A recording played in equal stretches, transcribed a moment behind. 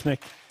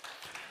Nick.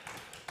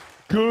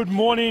 Good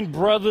morning,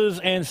 brothers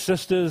and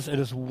sisters. It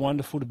is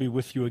wonderful to be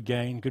with you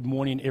again. Good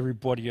morning,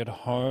 everybody at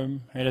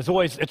home. And it's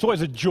always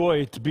a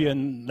joy to be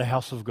in the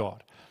house of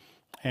God.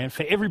 And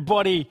for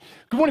everybody,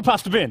 good morning,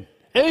 Pastor Ben.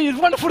 Hey, it's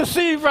wonderful to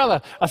see you,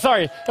 brother.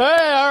 Sorry. Hey,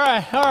 all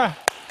right.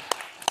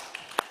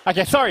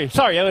 Okay, sorry.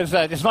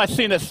 It's nice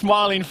seeing that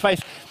smiling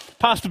face.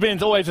 Pastor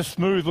Ben's always a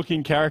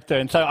smooth-looking character,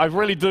 and so I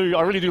really do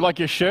like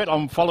your shirt.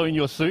 I'm following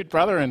your suit,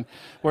 brother, and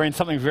wearing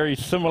something very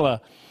similar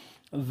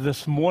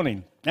this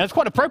morning. And it's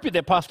quite appropriate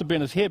that Pastor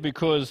Ben is here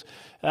because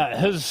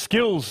his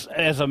skills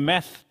as a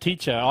math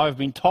teacher, I've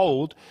been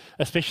told,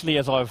 especially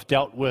as I've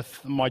dealt with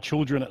my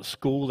children at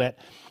school, that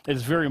it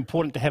is very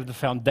important to have the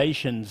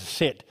foundations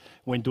set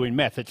when doing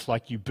math. It's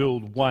like you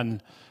build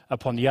one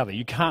upon the other.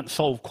 You can't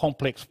solve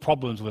complex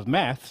problems with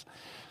maths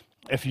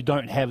if you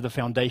don't have the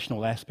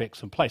foundational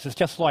aspects in place. It's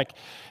just like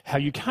how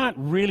you can't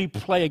really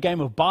play a game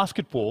of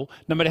basketball,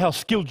 no matter how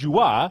skilled you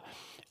are,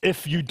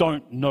 if you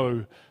don't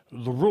know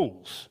the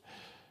rules.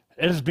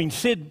 It has been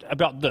said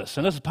about this,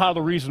 and this is part of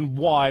the reason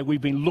why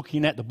we've been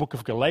looking at the book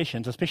of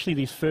Galatians, especially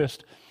these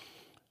first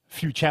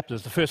few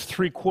chapters. The first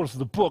 3/4 of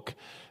the book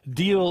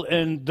deal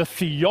in the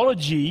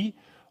theology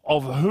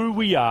of who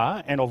we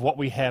are and of what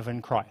we have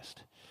in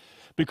Christ.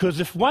 Because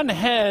if one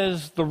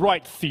has the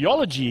right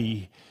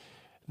theology,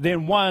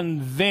 then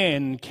one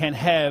then can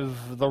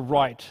have the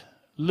right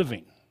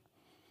living.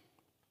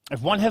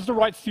 If one has the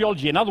right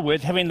theology, in other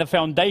words, having the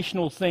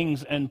foundational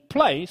things in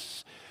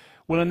place,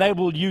 will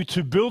enable you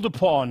to build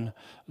upon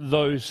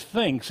those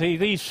things. See,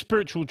 these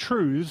spiritual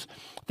truths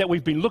that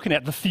we've been looking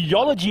at, the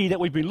theology that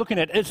we've been looking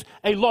at, is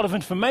a lot of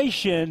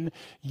information,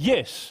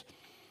 yes,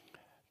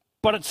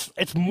 but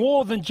it's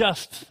more than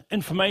just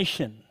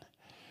information.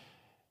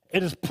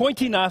 It is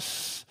pointing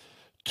us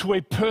to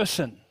a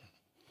person.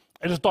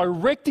 It is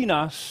directing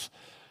us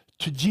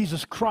to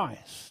Jesus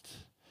Christ.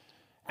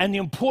 And the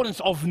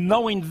importance of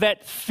knowing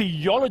that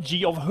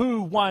theology of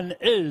who one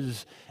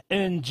is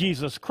in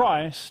Jesus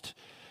Christ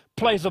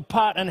plays a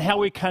part in how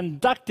we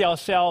conduct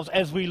ourselves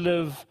as we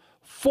live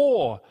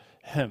for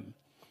Him.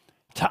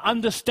 To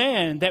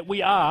understand that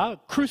we are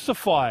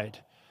crucified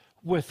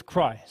with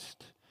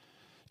Christ.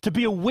 To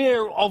be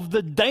aware of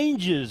the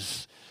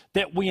dangers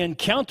that we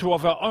encounter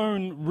of our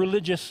own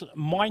religious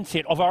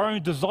mindset, of our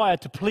own desire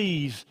to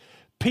please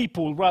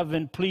people rather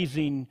than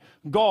pleasing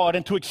God,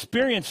 and to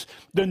experience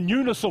the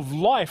newness of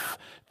life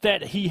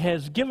that He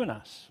has given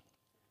us.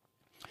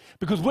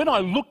 Because when I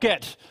look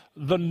at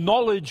the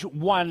knowledge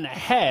one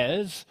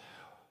has,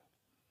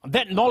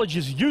 that knowledge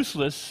is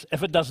useless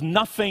if it does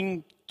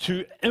nothing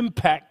to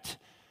impact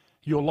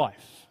your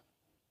life.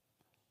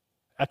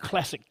 A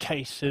classic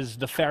case is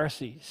the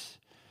Pharisees.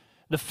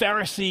 The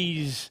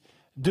Pharisees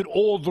did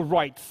all the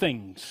right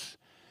things.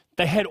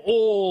 They had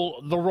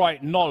all the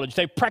right knowledge.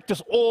 They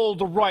practiced all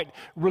the right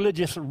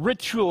religious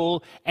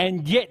ritual,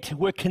 and yet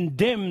were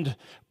condemned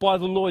by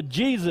the Lord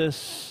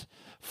Jesus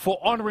for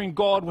honoring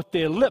God with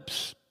their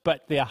lips,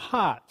 but their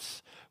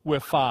hearts were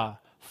far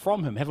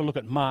from Him. Have a look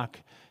at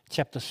Mark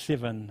chapter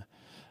 7,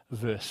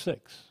 verse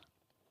 6.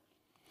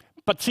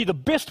 But see, the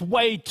best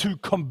way to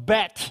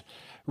combat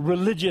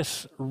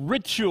religious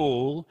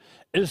ritual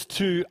is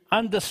to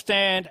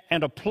understand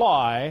and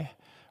apply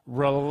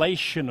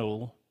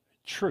relational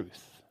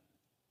truth.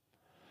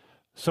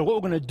 So what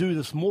we're going to do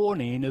this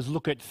morning is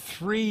look at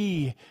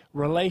 3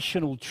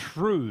 relational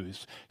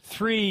truths,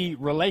 3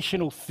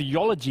 relational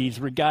theologies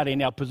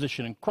regarding our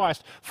position in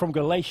Christ from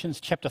Galatians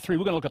chapter 3.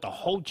 We're going to look at the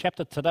whole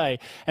chapter today.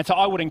 And so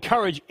I would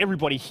encourage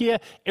everybody here,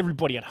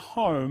 everybody at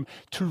home,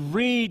 to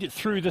read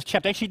through this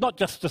chapter. Actually, not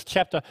just this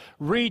chapter,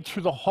 read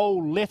through the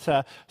whole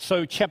letter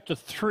so chapter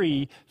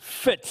 3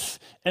 fits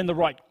in the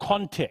right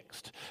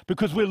context.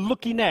 Because we're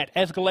looking at,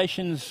 as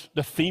Galatians,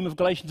 the theme of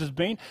Galatians has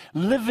been,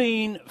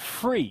 living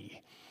free.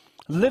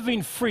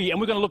 Living free, and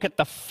we're going to look at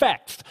the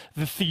facts,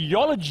 the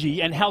theology,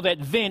 and how that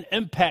then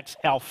impacts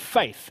our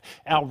faith,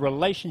 our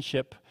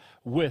relationship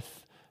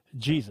with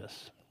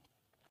Jesus.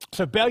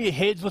 So bow your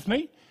heads with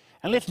me,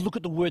 and let's look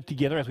at the Word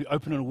together as we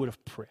open in a word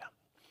of prayer.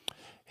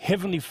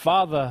 Heavenly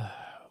Father,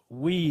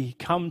 we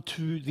come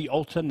to the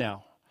altar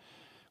now,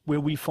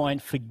 where we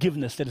find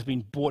forgiveness that has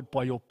been bought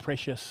by your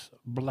precious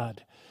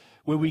blood.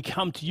 Where we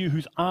come to you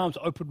whose arms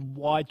open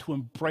wide to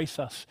embrace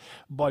us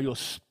by your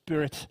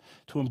Spirit,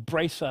 to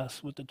embrace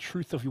us with the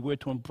truth of your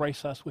word, to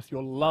embrace us with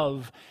your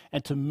love,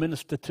 and to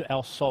minister to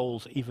our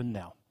souls even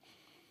now.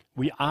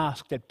 We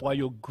ask that by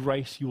your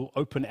grace you will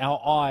open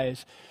our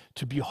eyes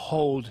to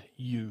behold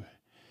you,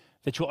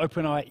 that you'll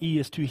open our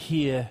ears to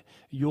hear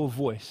your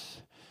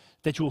voice,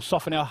 that you will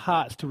soften our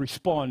hearts to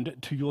respond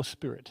to your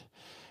Spirit,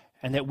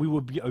 and that we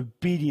will be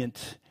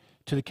obedient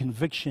to the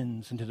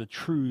convictions and to the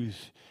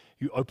truths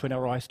you open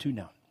our eyes to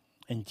now.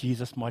 In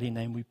Jesus' mighty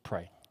name we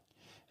pray.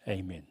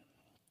 Amen.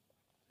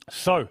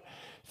 So,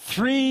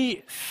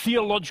 3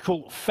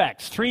 theological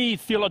facts, 3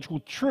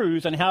 theological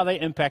truths and how they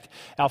impact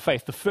our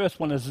faith. The first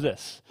one is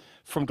this.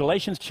 From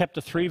Galatians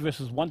chapter 3,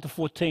 verses 1 to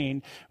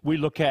 14, we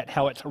look at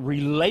how it's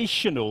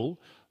relational,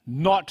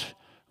 not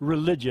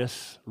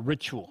religious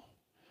ritual.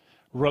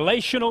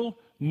 Relational,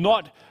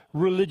 not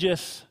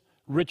religious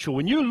ritual.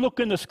 When you look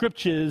in the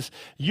scriptures,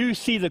 you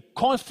see the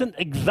constant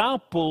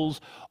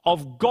examples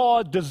of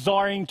God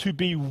desiring to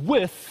be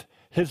with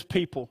his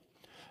people,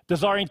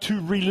 desiring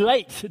to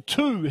relate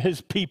to his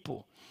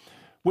people,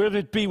 whether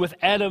it be with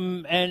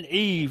Adam and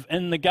Eve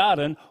in the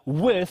garden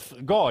with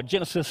God.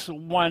 Genesis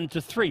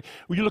 1-3.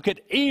 When you look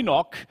at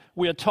Enoch,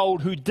 we are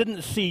told, who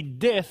didn't see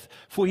death,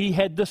 for he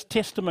had this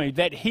testimony,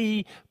 that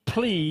he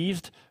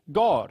pleased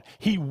God.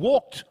 He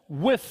walked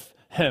with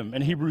him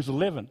in Hebrews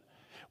 11.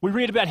 We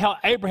read about how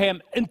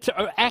Abraham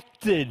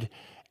interacted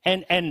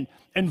and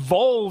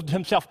involved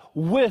himself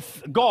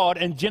with God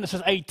in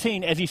Genesis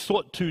 18 as he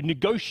sought to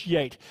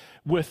negotiate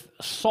with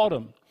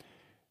Sodom.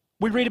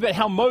 We read about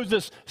how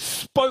Moses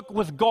spoke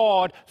with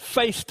God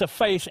face to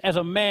face as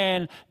a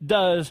man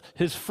does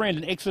his friend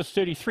in Exodus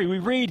 33. We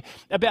read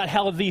about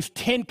how these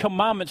 10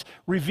 commandments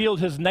revealed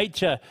his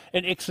nature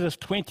in Exodus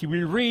 20.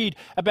 We read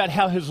about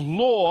how his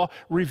law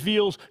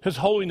reveals his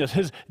holiness.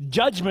 His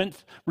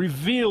judgment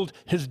revealed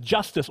his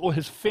justice or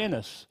his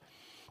fairness.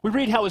 We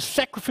read how his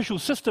sacrificial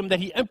system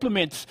that he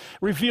implements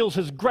reveals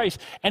his grace,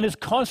 and his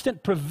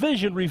constant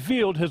provision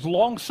revealed his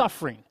long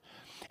suffering,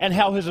 and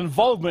how his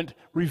involvement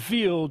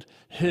revealed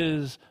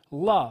his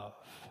love.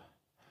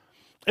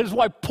 It is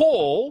why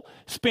Paul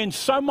spends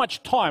so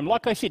much time,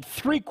 like I said,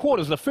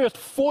 3/4, the first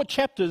 4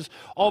 chapters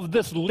of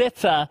this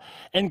letter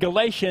in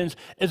Galatians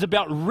is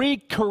about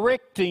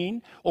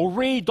recorrecting or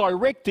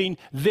redirecting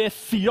their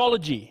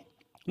theology.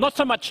 Not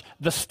so much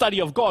the study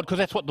of God, because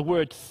that's what the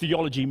word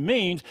theology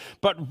means,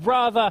 but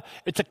rather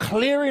it's a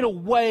clearing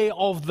away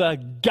of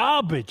the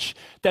garbage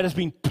that has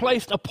been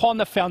placed upon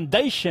the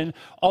foundation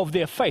of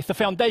their faith, the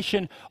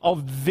foundation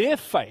of their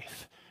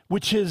faith,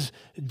 which is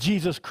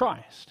Jesus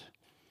Christ.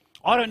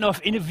 I don't know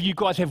if any of you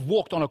guys have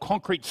walked on a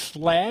concrete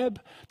slab,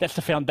 that's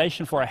the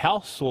foundation for a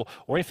house or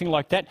anything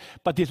like that,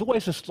 but there's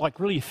always this like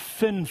really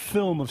thin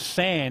film of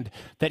sand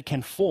that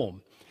can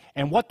form.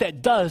 And what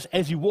that does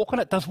as you walk on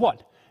it does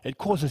what? It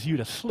causes you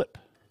to slip.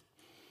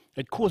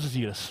 It causes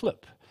you to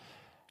slip.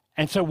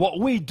 And so what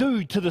we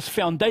do to this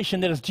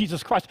foundation that is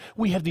Jesus Christ,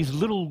 we have these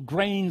little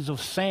grains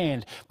of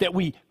sand that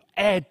we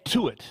add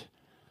to it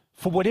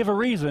for whatever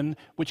reason,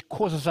 which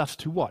causes us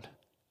to what?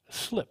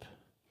 Slip.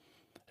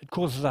 It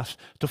causes us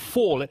to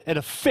fall. It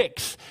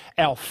affects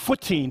our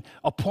footing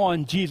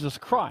upon Jesus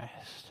Christ.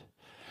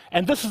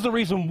 And this is the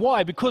reason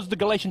why, because the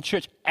Galatian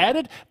church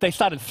added, they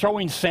started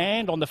throwing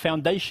sand on the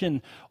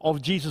foundation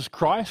of Jesus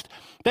Christ.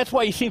 That's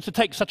why he seems to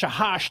take such a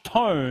harsh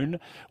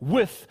tone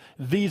with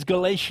these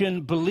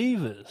Galatian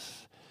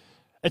believers.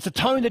 It's a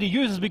tone that he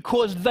uses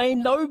because they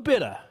know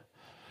better.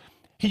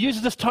 He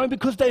uses this tone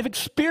because they've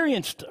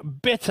experienced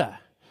better.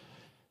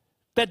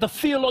 That the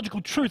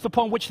theological truth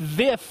upon which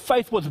their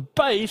faith was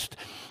based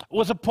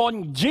was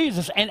upon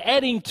Jesus, and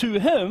adding to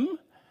him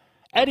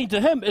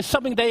is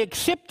something they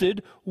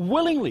accepted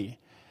willingly.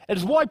 It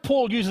is why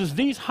Paul uses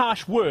these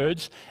harsh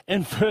words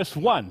in verse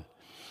 1.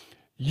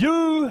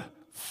 You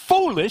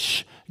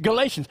foolish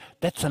Galatians.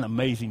 That's an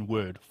amazing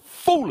word.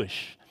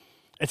 Foolish.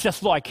 It's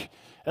just like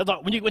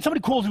when somebody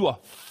calls you a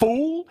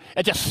fool,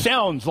 it just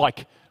sounds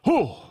like,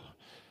 oh.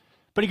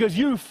 But he goes,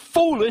 you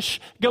foolish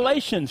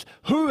Galatians,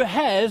 who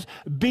has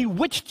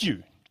bewitched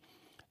you?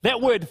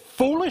 That word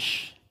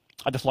foolish,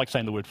 I just like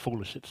saying the word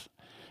foolish. It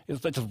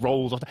just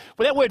rolls off.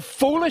 But that word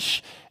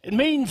foolish, it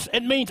means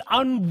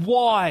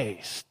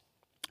unwise.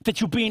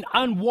 That you're being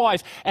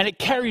unwise, and it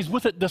carries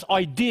with it this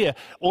idea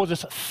or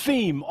this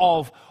theme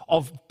of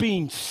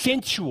being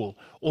sensual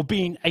or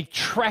being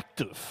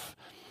attractive.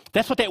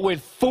 That's what that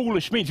word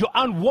foolish means. You're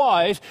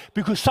unwise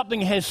because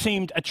something has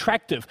seemed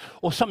attractive,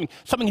 or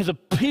something has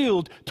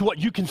appealed to what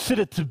you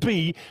consider to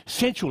be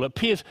sensual. It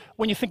appears,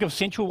 when you think of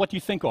sensual, what do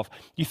you think of?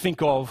 You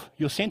think of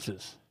your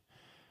senses,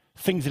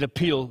 things that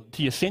appeal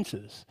to your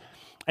senses.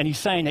 And he's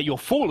saying that you're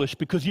foolish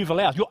because you're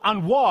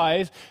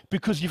unwise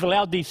because you've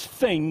allowed these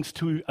things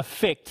to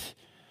affect,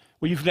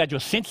 or you've allowed your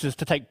senses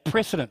to take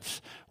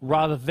precedence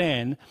rather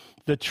than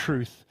the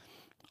truth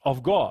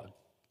of God.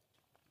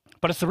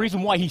 But it's the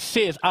reason why he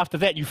says after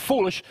that, you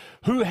foolish,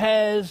 who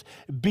has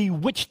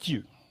bewitched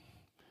you?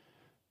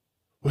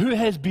 Who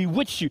has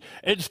bewitched you?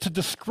 It's to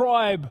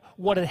describe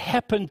what had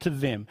happened to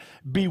them.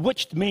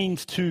 Bewitched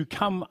means to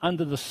come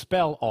under the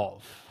spell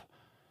of.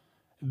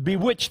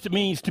 Bewitched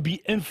means to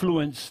be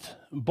influenced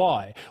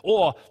by,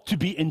 or to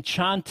be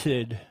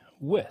enchanted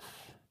with.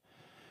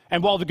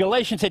 And while the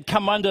Galatians had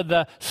come under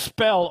the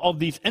spell of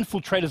these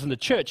infiltrators in the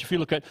church, if you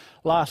look at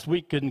last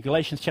week in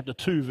Galatians chapter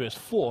 2, verse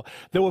 4,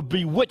 they were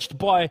bewitched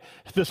by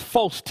this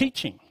false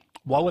teaching.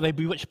 Why were they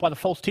bewitched by the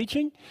false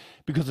teaching?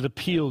 Because it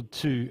appealed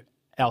to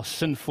our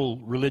sinful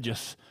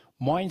religious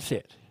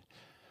mindset.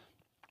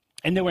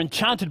 And they were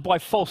enchanted by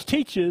false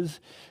teachers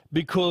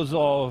because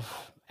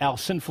of our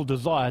sinful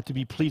desire to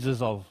be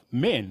pleasers of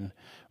men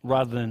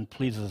rather than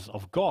pleasers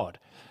of God.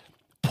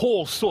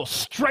 Paul saw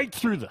straight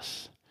through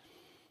this.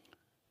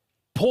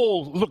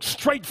 Paul looked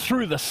straight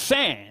through the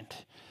sand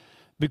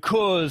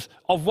because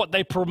of what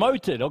they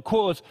promoted, of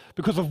course,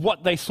 because of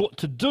what they sought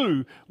to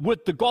do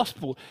with the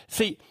gospel.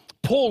 See,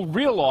 Paul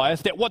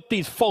realized that what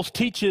these false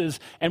teachers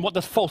and what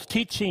this false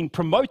teaching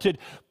promoted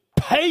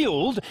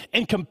paled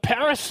in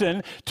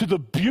comparison to the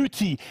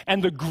beauty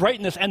and the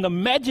greatness and the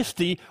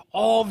majesty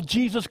of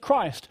Jesus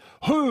Christ,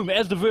 whom,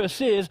 as the verse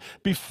says,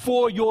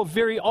 before your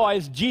very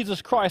eyes,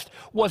 Jesus Christ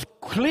was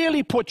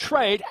clearly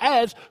portrayed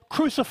as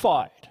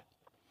crucified.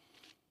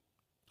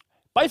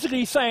 Basically,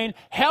 he's saying,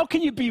 how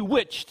can you be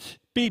bewitched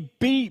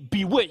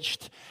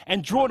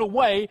and drawn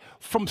away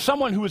from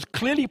someone who is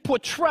clearly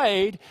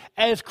portrayed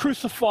as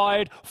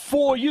crucified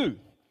for you,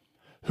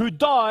 who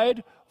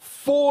died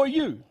for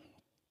you?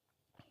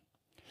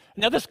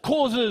 Now, this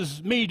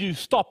causes me to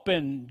stop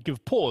and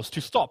give pause,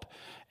 to stop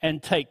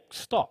and take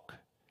stock.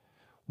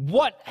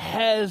 What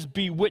has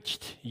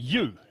bewitched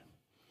you?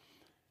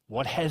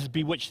 What has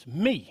bewitched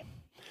me?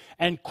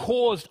 And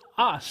caused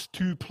us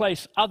to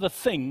place other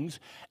things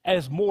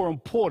as more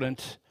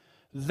important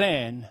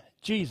than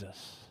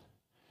Jesus?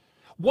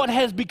 What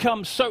has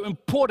become so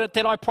important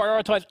that I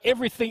prioritize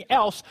everything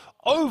else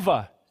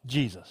over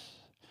Jesus?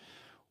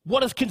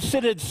 What is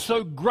considered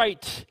so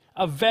great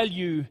a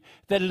value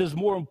that it is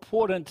more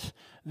important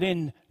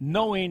than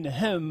knowing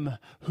him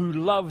who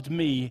loved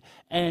me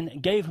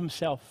and gave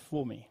himself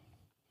for me?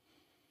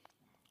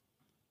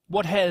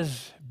 What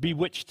has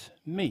bewitched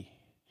me?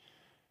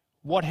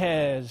 What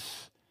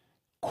has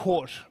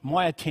caught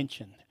my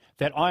attention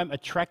that I'm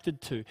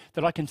attracted to,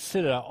 that I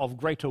consider of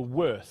greater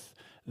worth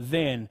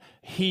than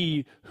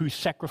he who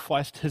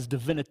sacrificed his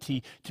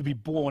divinity to be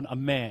born a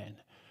man,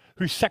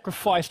 who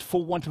sacrificed,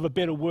 for want of a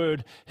better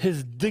word,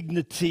 his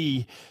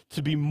dignity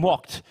to be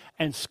mocked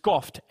and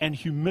scoffed and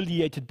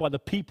humiliated by the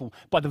people,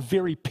 by the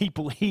very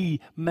people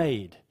he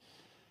made?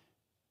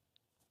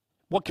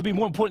 What could be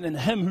more important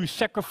than him who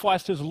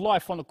sacrificed his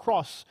life on the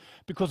cross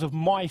because of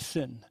my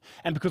sin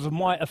and because of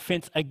my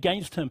offense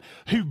against him,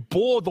 who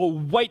bore the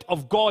weight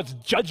of God's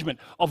judgment,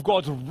 of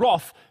God's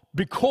wrath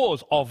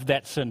because of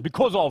that sin,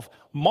 because of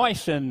my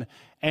sin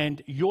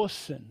and your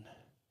sin,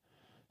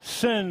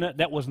 sin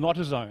that was not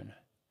his own?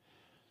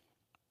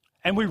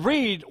 And we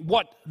read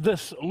what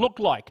this looked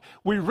like.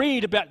 We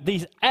read about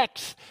these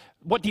acts,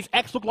 what these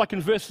acts look like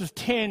in verses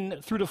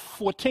 10 through to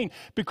 14,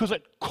 because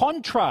it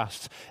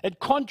contrasts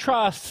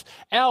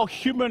our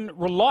human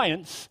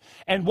reliance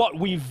and what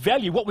we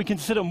value, what we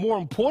consider more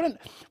important,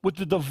 with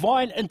the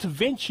divine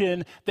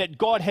intervention that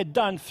God had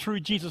done through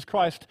Jesus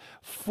Christ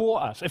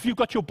for us. If you've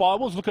got your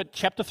Bibles, look at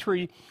chapter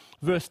 3,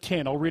 verse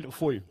 10. I'll read it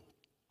for you.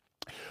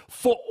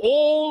 For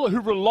all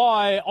who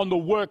rely on the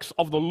works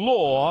of the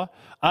law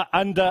are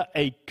under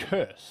a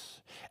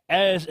curse.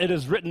 As it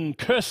is written,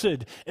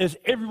 cursed is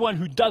everyone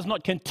who does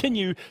not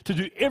continue to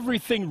do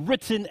everything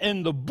written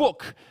in the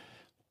book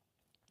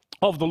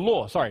of the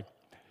law.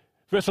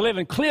 Verse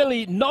 11,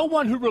 clearly no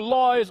one who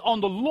relies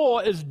on the law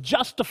is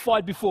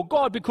justified before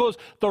God, because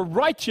the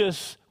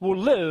righteous will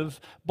live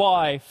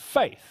by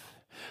faith.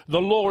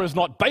 The law is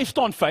not based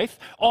on faith.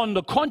 On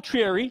the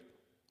contrary,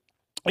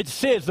 it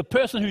says the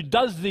person who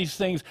does these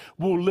things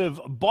will live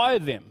by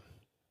them.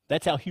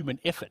 That's our human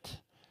effort.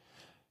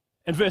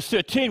 In verse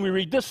 13, we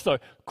read this though: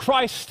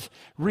 Christ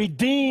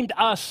redeemed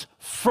us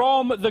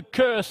from the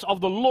curse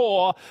of the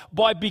law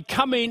by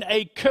becoming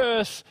a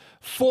curse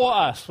for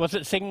us. What's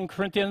it, 2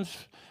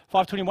 Corinthians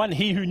 5:21?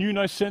 He who knew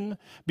no sin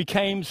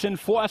became sin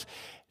for us.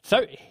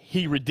 So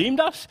he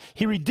redeemed us.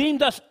 He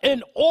redeemed us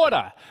in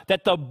order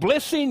that the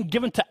blessing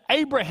given to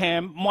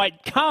Abraham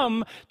might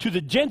come to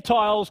the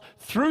Gentiles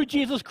through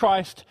Jesus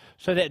Christ,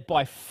 so that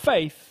by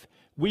faith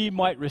we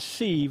might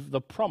receive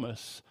the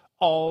promise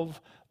of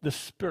the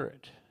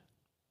Spirit.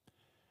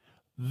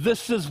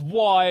 This is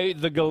why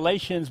the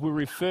Galatians were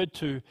referred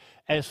to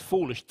as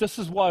foolish. This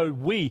is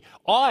why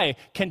I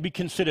can be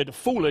considered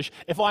foolish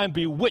if I am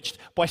bewitched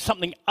by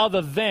something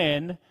other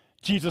than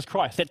Jesus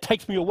Christ. That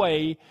takes me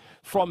away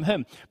from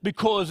him.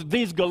 Because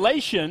these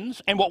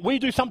Galatians, and what we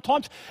do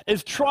sometimes,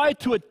 is try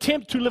to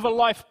attempt to live a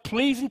life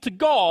pleasing to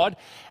God,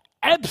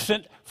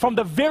 absent from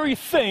the very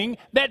thing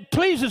that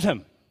pleases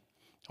him.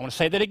 I want to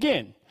say that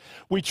again.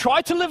 We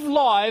try to live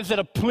lives that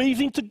are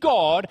pleasing to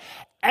God,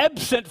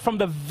 absent from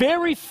the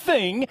very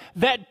thing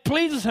that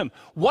pleases him.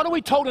 What are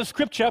we told in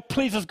Scripture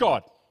pleases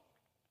God?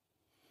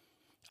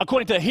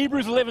 According to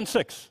Hebrews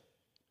 11:6.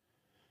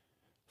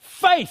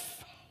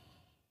 Faith.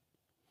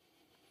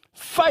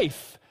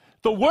 Faith.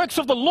 The works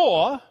of the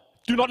law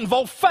do not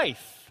involve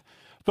faith.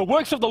 The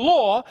works of the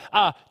law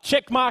are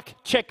check mark,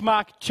 check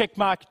mark, check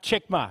mark,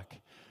 check mark.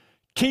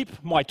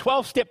 Keep my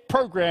 12-step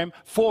program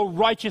for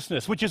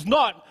righteousness, which is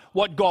not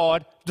what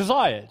God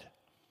desired.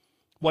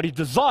 What he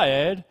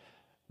desired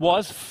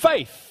was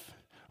faith,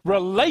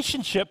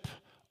 relationship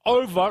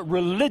over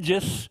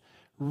religious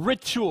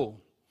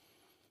ritual.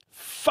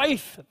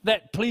 Faith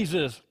that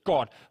pleases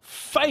God.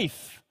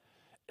 Faith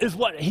is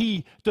what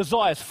he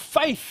desires.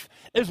 Faith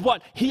is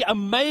what he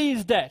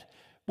amazed at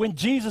when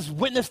Jesus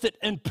witnessed it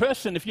in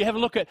person. If you have a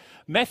look at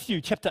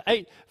Matthew chapter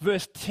 8,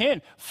 verse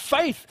 10,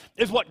 faith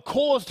is what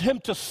caused him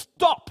to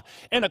stop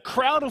in a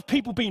crowd of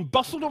people being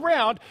bustled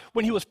around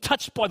when he was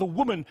touched by the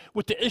woman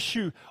with the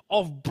issue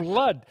of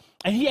blood.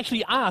 And he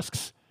actually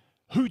asks,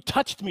 who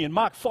touched me, in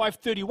Mark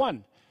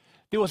 5:31.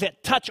 There was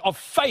that touch of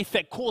faith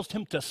that caused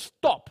him to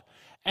stop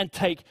and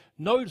take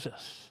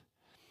notice.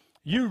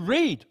 You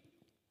read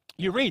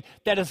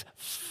that is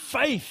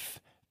faith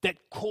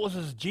that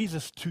causes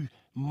Jesus to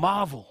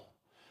marvel,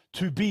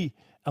 to be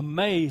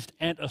amazed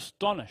and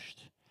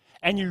astonished.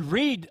 And you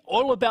read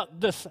all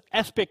about this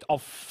aspect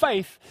of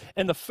faith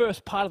in the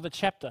first part of the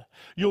chapter.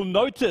 You'll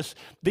notice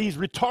these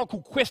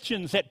rhetorical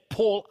questions that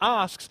Paul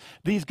asks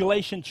these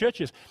Galatian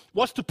churches.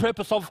 What's the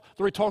purpose of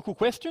the rhetorical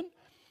question?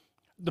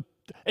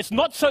 It's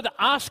not so the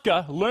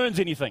asker learns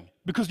anything,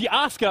 because the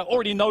asker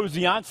already knows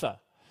the answer.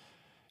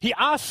 He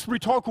asks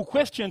rhetorical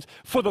questions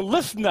for the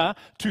listener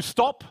to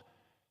stop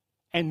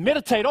and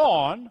meditate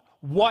on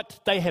what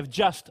they have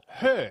just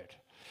heard.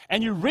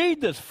 And you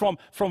read this from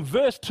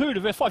verse 2 to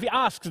verse 5. He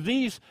asks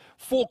these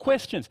 4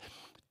 questions.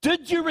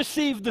 Did you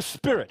receive the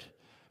Spirit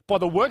by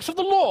the works of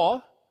the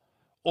law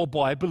or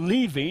by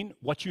believing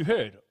what you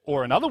heard?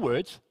 Or in other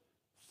words,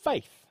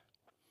 faith.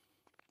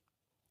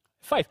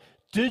 Faith.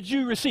 Did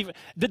you receive it?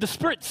 Did the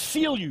Spirit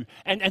seal you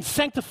and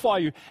sanctify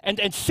you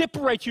and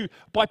separate you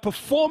by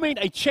performing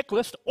a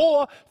checklist,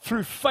 or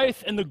through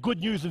faith in the good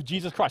news of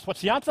Jesus Christ?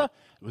 What's the answer?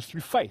 It was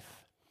through faith,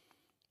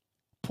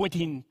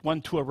 pointing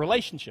one to a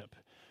relationship.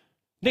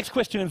 Next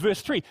question in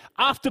verse 3.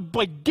 After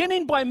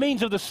beginning by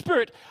means of the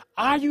Spirit,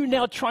 are you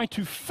now trying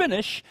to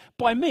finish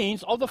by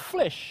means of the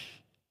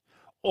flesh?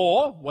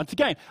 Or, once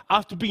again,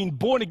 after being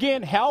born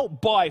again, how?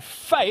 By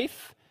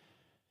faith,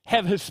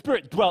 have his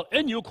Spirit dwell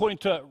in you, according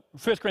to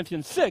 1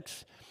 Corinthians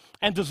 6,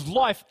 and does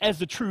life as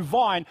the true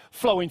vine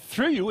flowing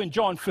through you in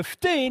John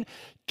 15,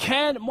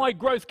 can my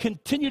growth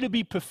continue to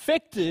be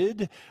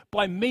perfected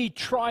by me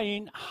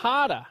trying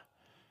harder?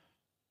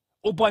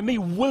 Or by me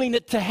willing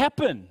it to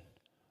happen?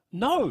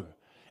 No.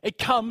 It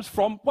comes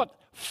from what?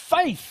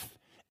 Faith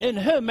in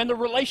him and the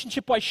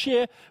relationship I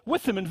share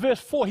with him. In verse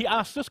 4, he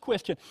asks this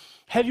question: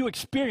 have you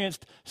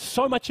experienced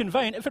so much in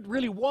vain, if it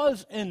really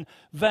was in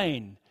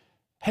vain?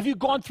 Have you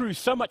gone through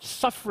so much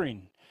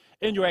suffering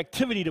in your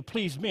activity to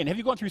please men? Have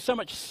you gone through so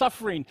much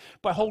suffering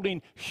by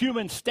holding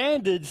human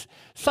standards,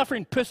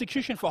 suffering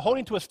persecution for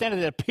holding to a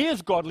standard that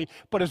appears godly,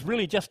 but is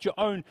really just your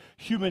own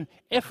human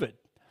effort?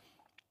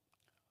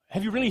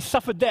 Have you really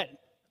suffered that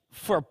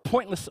for a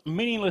pointless,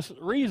 meaningless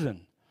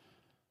reason?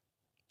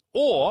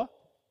 Or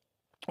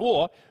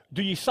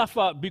do you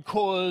suffer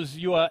because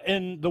you are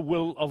in the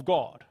will of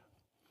God?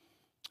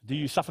 Do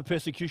you suffer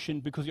persecution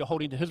because you're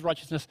holding to his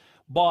righteousness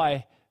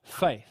by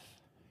faith?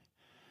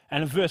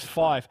 And in verse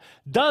 5,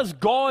 does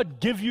God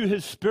give you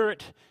his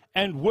Spirit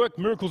and work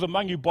miracles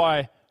among you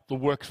by the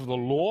works of the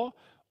law,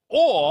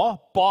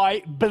 or by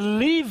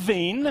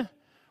believing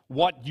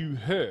what you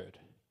heard?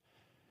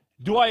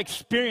 Do I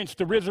experience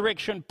the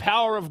resurrection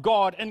power of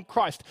God in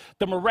Christ,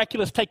 the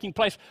miraculous taking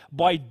place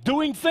by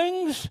doing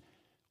things,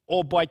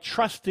 or by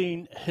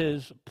trusting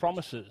his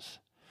promises,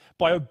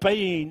 by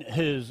obeying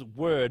his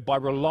word, by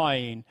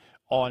relying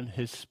on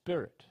his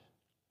Spirit?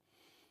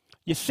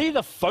 You see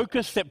the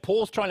focus that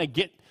Paul's trying to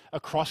get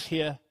across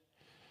here?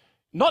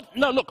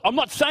 Look, I'm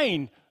not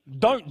saying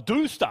don't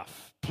do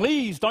stuff.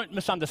 Please don't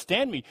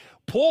misunderstand me.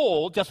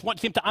 Paul just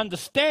wants them to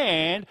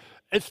understand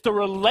it's the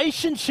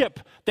relationship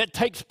that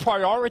takes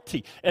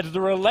priority. It's the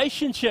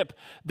relationship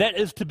that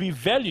is to be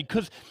valued.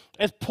 Because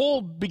as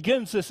Paul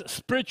begins this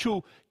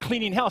spiritual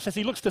cleaning house, as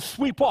he looks to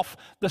sweep off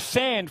the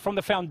sand from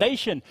the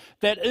foundation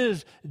that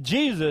is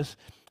Jesus,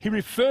 he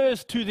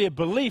refers to their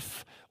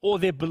belief or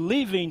their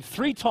believing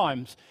 3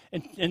 times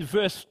in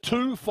verse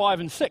 2, 5,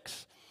 and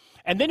 6.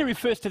 And then he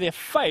refers to their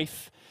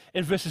faith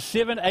in verses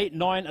 7, 8,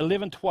 9,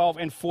 11, 12,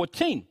 and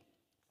 14.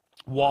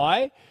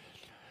 Why?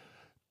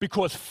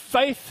 Because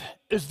faith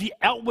is the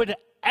outward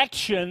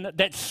action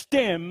that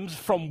stems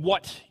from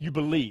what you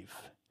believe.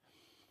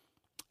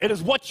 It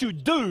is what you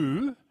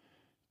do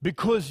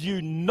because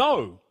you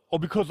know, or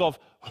because of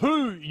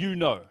who you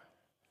know.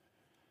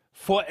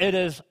 For it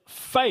is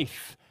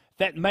faith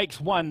that makes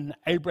one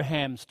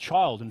Abraham's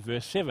child in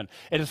verse 7.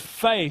 It is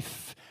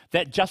faith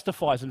that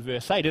justifies in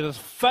verse 8. It is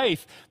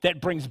faith that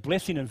brings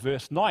blessing in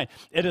verse 9.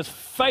 It is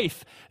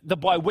faith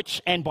by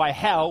which and by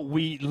how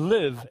we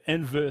live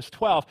in verse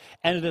 12.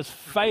 And it is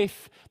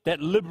faith that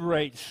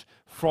liberates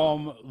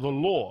from the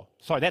law.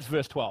 Sorry, that's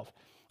verse 12.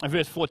 And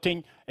verse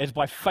 14 is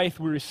by faith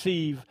we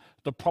receive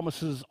the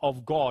promises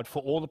of God.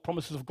 For all the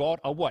promises of God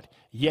are what?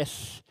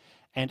 Yes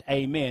and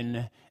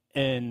amen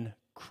in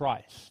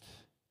Christ.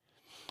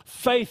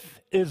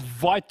 Faith is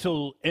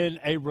vital in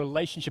a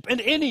relationship, in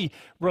any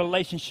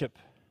relationship.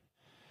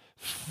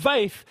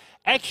 Faith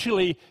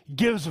actually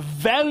gives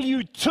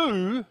value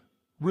to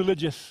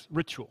religious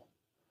ritual.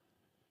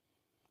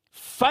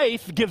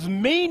 Faith gives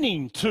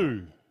meaning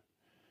to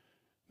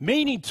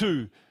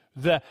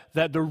the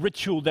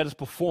ritual that is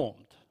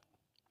performed.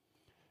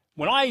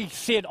 When I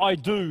said I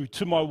do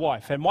to my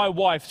wife, and my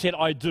wife said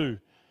I do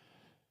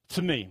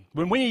to me,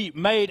 when we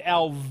made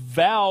our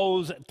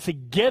vows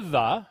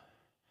together,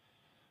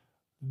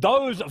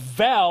 those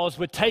vows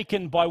were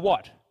taken by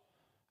what?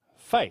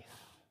 Faith.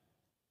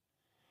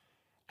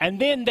 And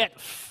then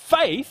that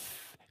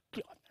faith,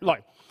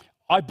 like,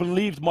 I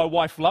believed my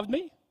wife loved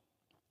me,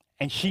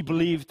 and she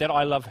believed that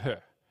I love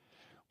her.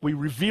 We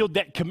revealed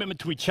that commitment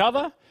to each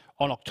other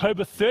on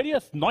October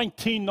 30th,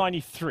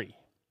 1993.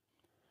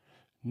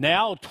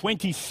 Now,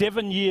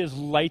 27 years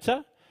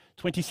later,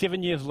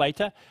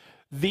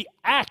 the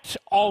act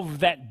of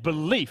that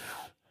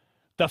belief,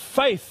 the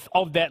faith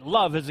of that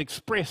love is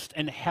expressed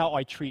in how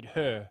I treat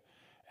her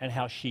and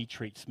how she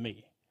treats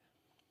me.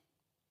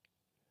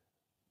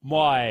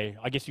 My,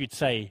 I guess you'd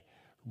say,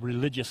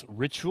 religious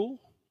ritual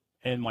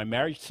in my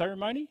marriage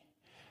ceremony,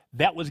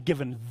 that was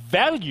given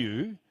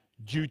value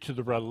due to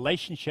the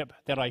relationship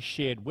that I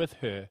shared with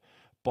her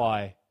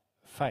by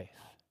faith.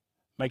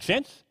 Make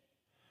sense?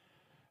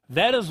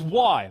 That is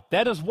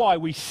why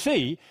we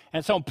see, and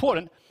it's so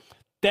important,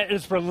 that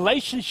it's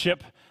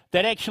relationship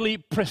that actually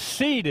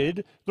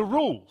preceded the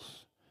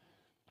rules.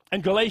 In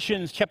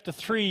Galatians chapter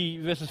 3,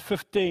 verses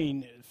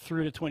 15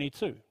 through to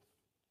 22.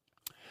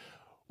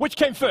 Which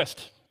came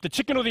first, the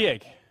chicken or the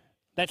egg?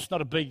 That's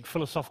not a big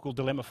philosophical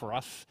dilemma for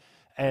us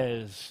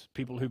as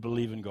people who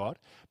believe in God.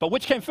 But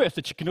which came first,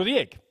 the chicken or the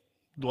egg?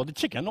 Well, the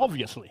chicken,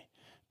 obviously,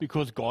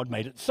 because God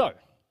made it so.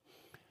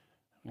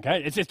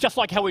 Okay, it's just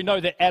like how we know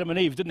that Adam and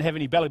Eve didn't have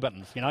any belly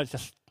buttons. It's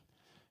just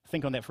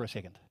think on that for a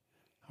second.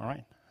 All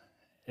right?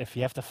 If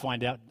you have to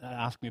find out,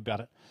 ask me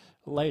about it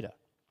later.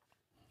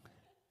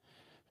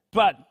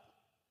 But,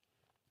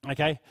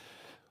 okay,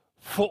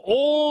 for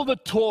all the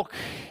talk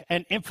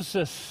and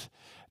emphasis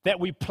that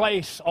we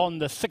place on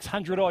the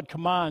 600-odd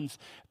commands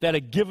that are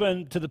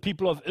given to the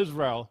people of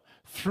Israel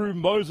through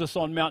Moses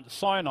on Mount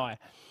Sinai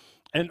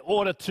in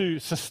order to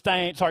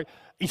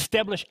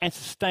establish and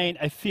sustain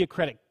a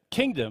theocratic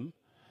kingdom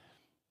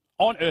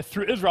on earth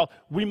through Israel,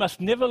 we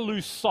must never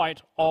lose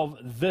sight of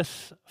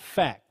this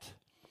fact.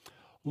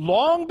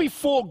 Long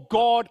before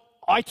God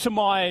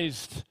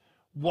itemized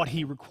what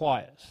he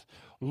requires,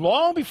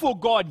 long before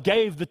God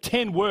gave the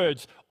 10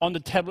 words on the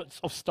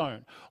tablets of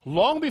stone,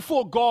 long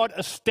before God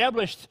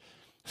established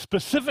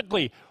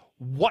specifically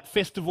what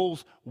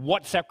festivals,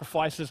 what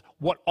sacrifices,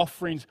 what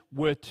offerings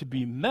were to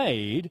be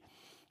made,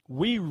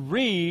 we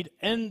read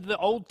in the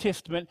Old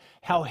Testament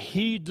how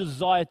he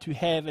desired to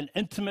have an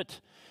intimate,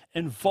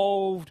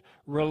 involved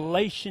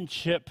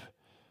relationship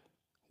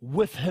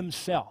with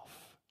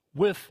himself,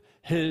 with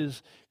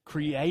his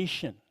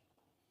creation.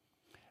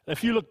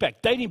 If you look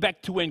back, dating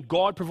back to when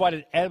God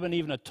provided Adam and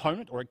Eve an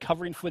atonement or a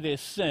covering for their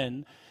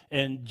sin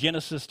in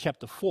Genesis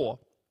chapter 3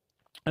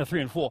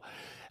 and 4,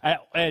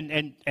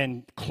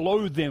 and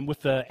clothed them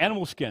with the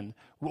animal skin,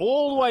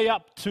 all the way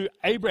up to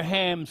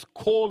Abraham's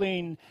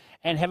calling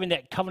and having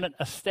that covenant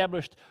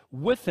established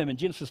with him in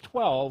Genesis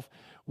 12,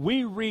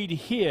 we read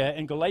here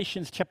in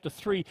Galatians chapter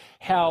 3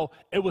 how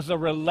it was a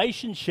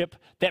relationship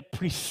that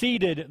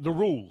preceded the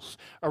rules,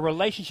 a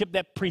relationship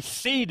that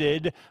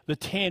preceded the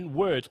 10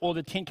 words or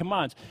the 10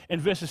 commands. In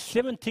verses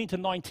 17 to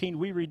 19,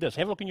 we read this.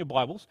 Have a look in your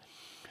Bibles.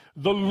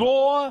 The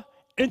law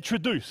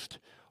introduced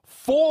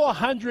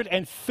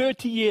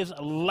 430 years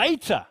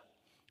later.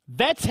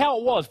 That's how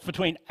it was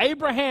between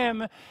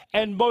Abraham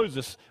and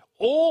Moses.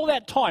 All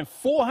that time,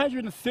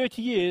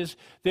 430 years,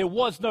 there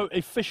was no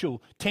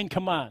official 10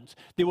 commands.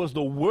 There was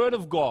the Word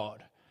of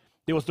God.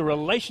 There was the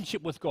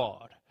relationship with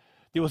God.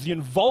 There was the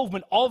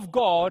involvement of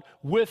God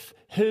with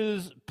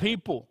his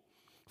people.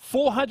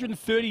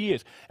 430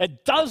 years.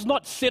 It does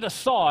not set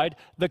aside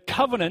the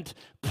covenant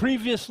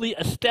previously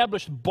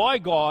established by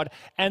God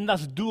and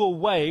thus do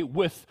away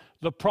with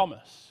the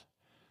promise.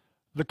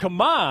 The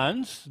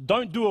commands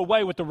don't do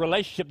away with the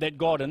relationship that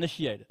God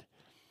initiated.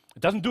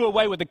 It doesn't do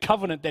away with the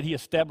covenant that he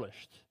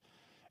established.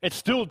 It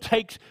still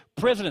takes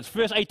precedence.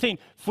 Verse 18,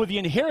 for if the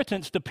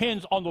inheritance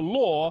depends on the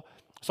law,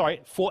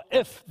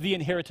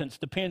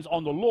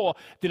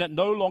 then it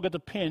no longer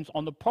depends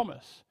on the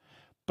promise.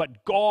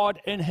 But God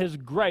in his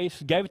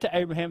grace gave it to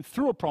Abraham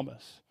through a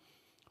promise.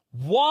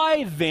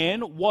 Why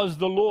then was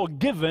the law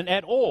given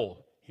at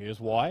all?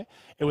 Here's why.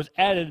 It was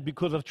added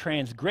because of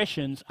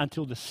transgressions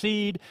until the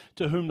seed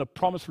to whom the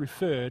promise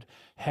referred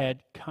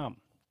had come.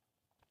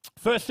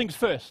 First things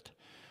first.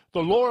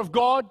 The law of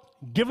God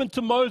given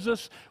to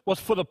Moses was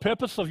for the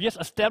purpose of,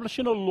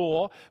 establishing a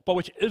law by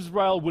which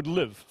Israel would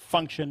live,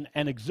 function,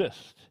 and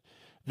exist.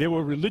 There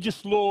were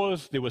religious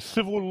laws, there were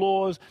civil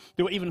laws,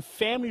 there were even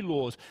family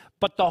laws,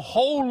 but the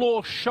whole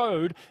law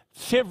showed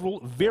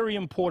several very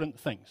important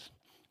things.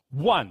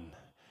 One,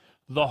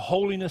 the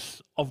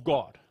holiness of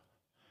God.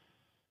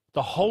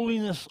 The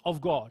holiness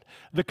of God,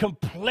 the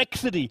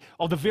complexity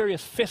of the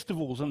various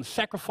festivals and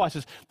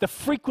sacrifices, the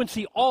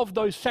frequency of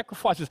those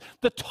sacrifices,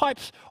 the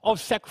types of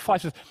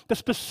sacrifices, the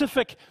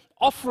specific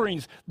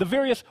offerings, the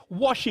various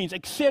washings,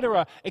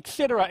 etc.,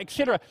 etc.,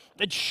 etc.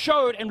 It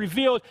showed and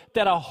revealed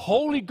that a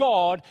holy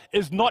God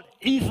is not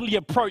easily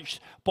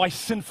approached by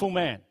sinful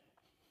man.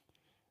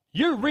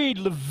 You read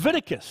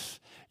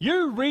Leviticus,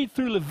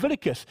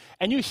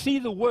 and you see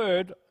the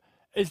word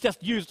is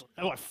just used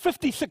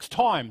 56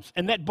 times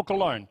in that book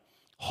alone.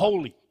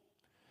 Holy.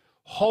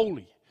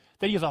 Holy.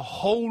 That he is a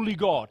holy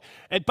God.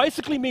 It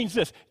basically means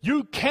this.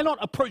 You cannot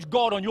approach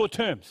God on your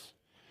terms.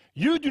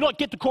 You do not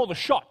get to call the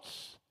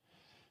shots.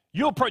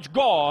 You approach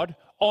God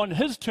on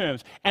his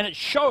terms. And it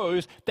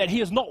shows that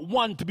he is not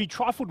one to be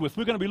trifled with.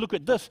 We're going to be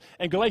looking at this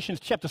in Galatians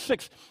chapter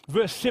 6,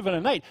 verse 7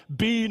 and 8.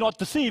 Be not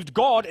deceived,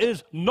 God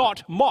is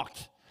not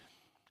mocked.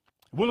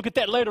 We'll look at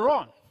that later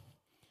on.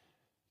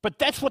 But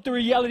that's what the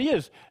reality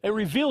is. It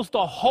reveals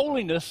the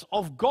holiness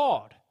of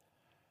God.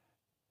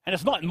 And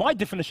it's not my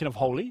definition of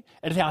holy.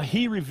 It is how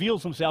he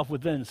reveals himself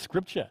within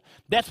Scripture.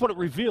 That's what it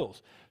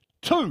reveals.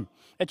 2,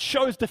 it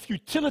shows the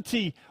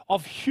futility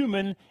of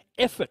human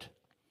effort.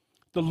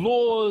 The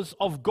laws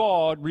of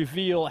God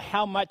reveal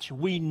how much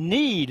we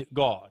need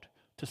God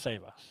to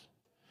save us.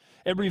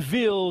 It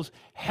reveals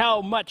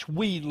how much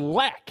we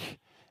lack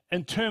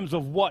in terms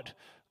of what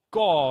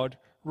God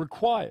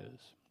requires.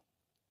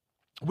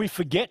 We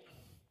forget.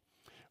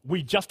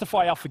 We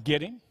justify our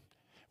forgetting.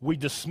 We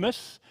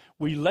dismiss.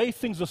 We lay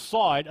things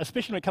aside,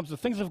 especially when it comes to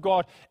things of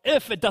God,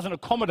 if it doesn't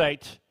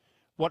accommodate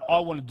what I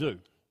want to do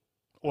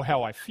or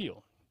how I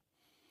feel.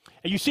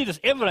 And you see this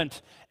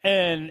evident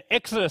in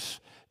Exodus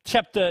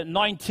chapter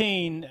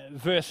 19,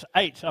 verse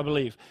 8, I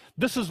believe.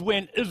 This is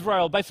when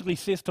Israel basically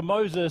says to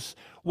Moses,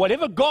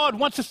 whatever God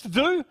wants us to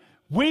do,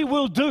 we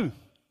will do.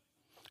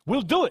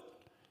 We'll do it.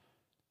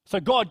 So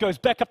God goes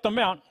back up the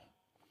mount,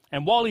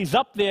 and while he's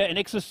up there in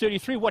Exodus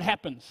 33, what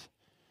happens?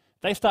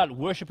 They start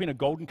worshiping a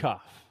golden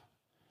calf.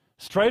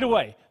 Straight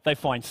away, they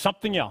find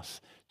something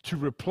else to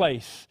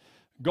replace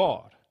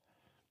God.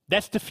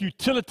 That's the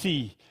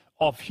futility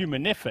of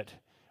human effort.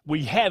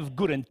 We have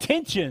good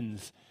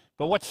intentions,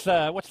 but what's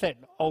that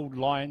old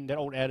line, that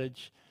old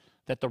adage,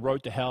 that the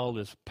road to hell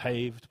is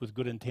paved with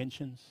good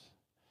intentions?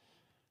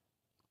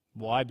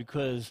 Why?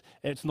 Because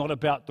it's not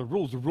about the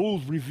rules. The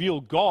rules reveal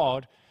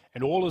God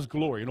and all his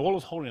glory and all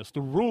his holiness.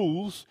 The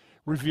rules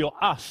reveal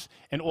us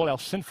and all our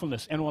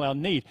sinfulness and all our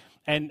need.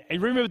 And you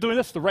remember doing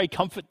this, the Ray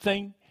Comfort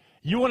thing?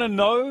 You want to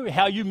know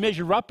how you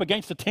measure up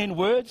against the 10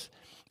 words?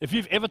 If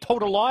you've ever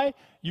told a lie,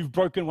 you've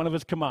broken one of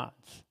his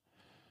commands.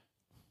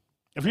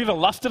 If you've ever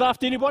lusted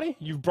after anybody,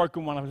 you've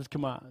broken one of his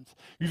commands.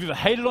 If you've ever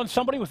hated on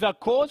somebody without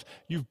cause,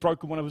 you've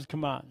broken one of his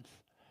commands.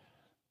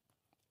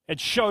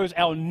 It shows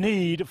our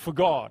need for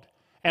God.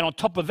 And on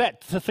top of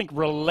that, to think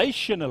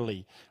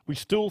relationally, we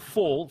still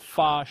fall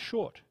far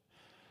short.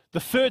 The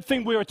third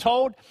thing we are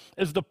told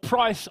is the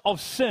price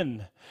of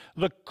sin,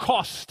 the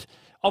cost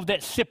of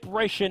that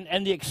separation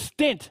and the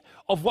extent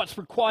of what's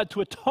required to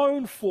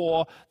atone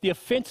for the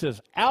offenses,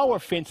 our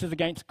offenses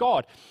against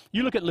God.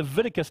 You look at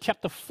Leviticus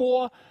chapter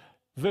 4,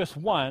 verse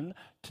 1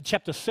 to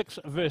chapter 6,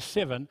 verse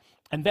 7,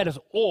 and that is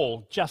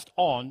all just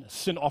on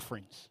sin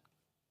offerings.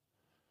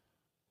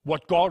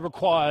 What God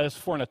requires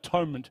for an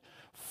atonement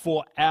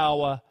for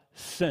our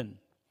sin.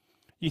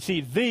 You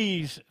see,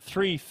 these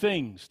three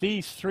things,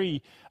 these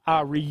three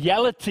are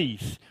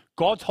realities: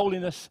 God's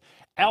holiness,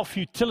 our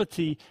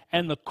futility,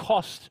 and the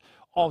cost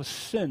of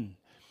sin.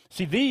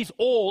 See, these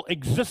all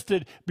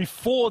existed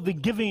before the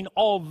giving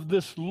of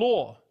this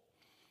law.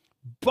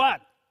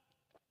 But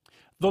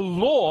the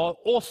law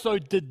also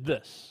did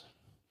this.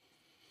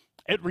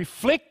 It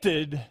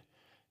reflected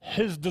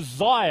his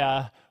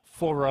desire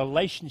for a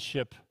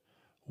relationship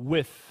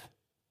with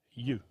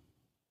you.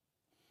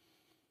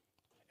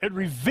 It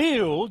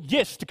revealed,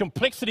 yes, the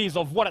complexities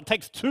of what it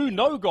takes to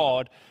know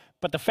God,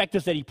 but the fact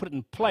is that he put it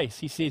in place.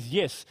 He says,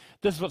 yes,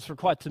 this is what's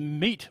required to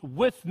meet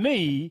with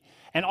me,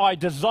 and I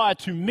desire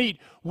to meet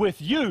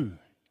with you.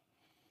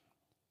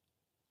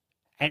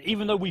 And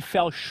even though we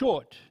fell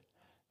short,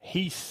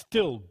 he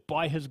still,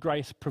 by his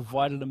grace,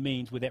 provided a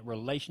means where that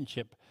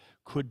relationship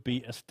could be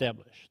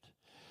established.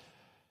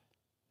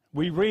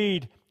 We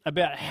read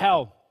about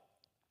how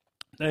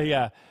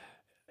the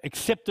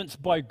acceptance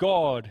by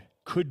God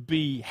could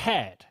be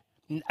had.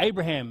 And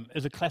Abraham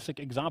is a classic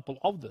example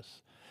of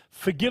this.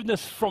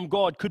 Forgiveness from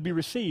God could be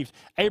received.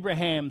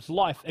 Abraham's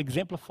life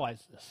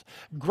exemplifies this.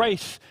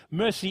 Grace,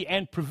 mercy,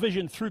 and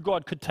provision through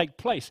God could take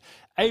place.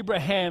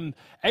 Abraham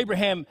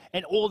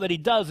and all that he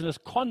does in his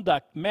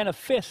conduct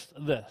manifests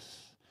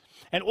this.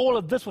 And all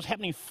of this was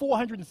happening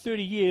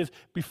 430 years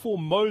before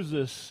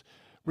Moses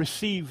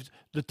received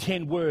the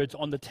 10 words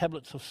on the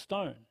tablets of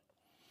stone.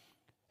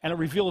 And it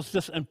reveals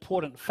this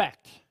important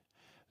fact,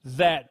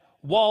 that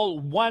while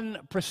one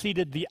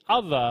preceded the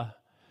other,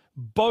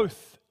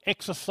 both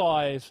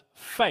exercise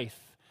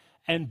faith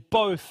and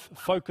both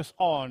focus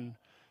on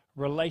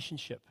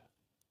relationship.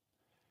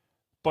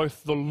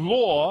 Both the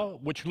law,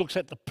 which looks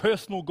at the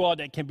personal God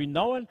that can be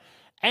known,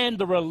 and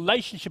the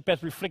relationship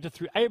as reflected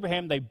through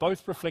Abraham, they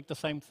both reflect the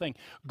same thing: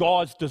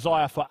 God's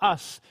desire for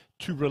us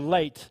to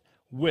relate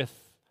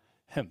with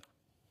him.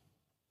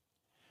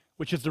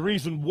 Which is the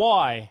reason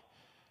why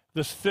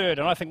this third,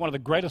 and I think one of the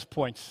greatest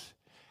points,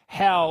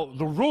 how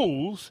the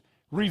rules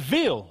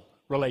reveal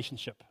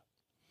relationship.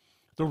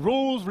 The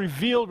rules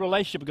reveal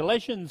relationship.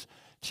 Galatians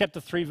chapter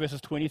 3, verses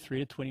 23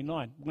 to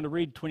 29. I'm going to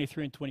read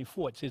 23 and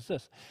 24. It says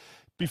this: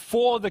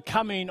 before the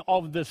coming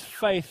of this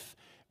faith,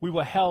 we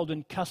were held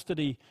in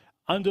custody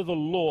under the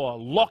law,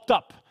 locked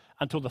up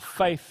until the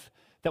faith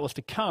that was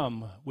to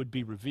come would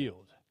be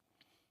revealed.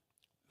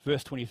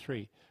 Verse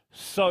 23,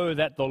 so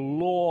that the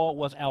law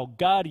was our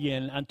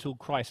guardian until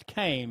Christ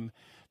came,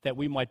 that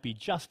we might be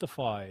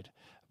justified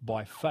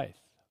by faith.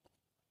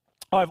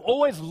 I've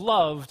always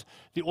loved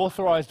the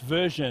authorized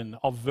version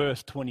of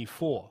verse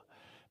 24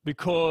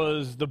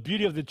 because the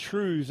beauty of the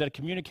truths that are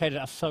communicated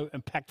are so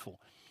impactful.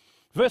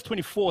 Verse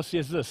 24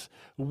 says this,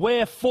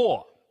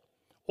 wherefore,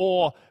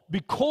 or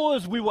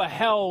because we were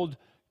held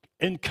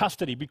in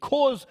custody,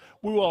 because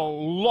we were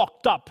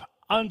locked up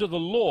under the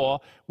law,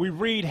 we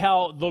read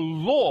how the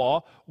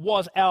law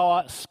was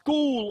our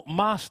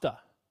schoolmaster.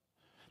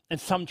 In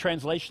some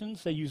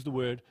translations, they use the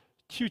word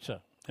tutor.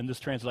 In this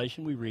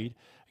translation, we read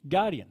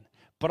guardian.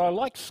 But I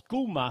like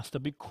schoolmaster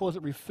because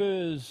it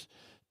refers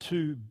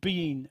to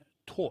being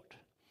taught.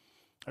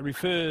 It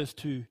refers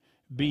to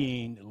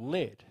being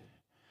led.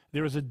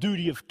 There is a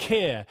duty of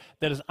care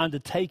that is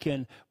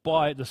undertaken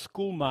by the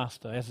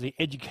schoolmaster as the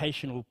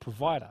educational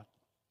provider.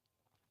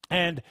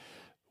 And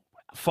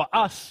for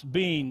us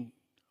being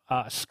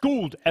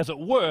schooled, as it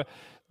were,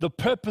 the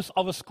purpose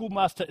of a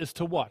schoolmaster is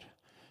to what?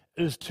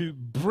 Is to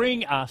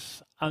bring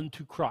us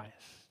unto Christ.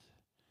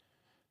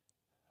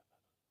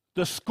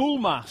 The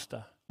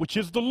schoolmaster, which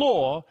is the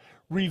law,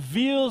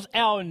 reveals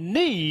our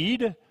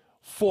need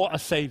for a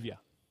Savior,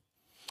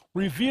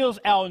 reveals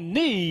our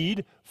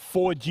need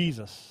for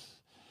Jesus,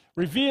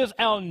 reveals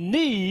our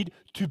need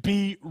to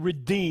be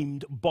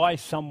redeemed by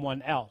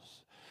someone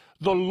else.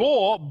 The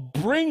law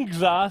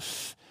brings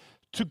us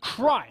to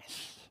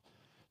Christ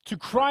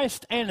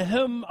and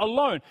Him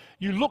alone.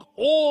 You look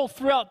all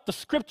throughout the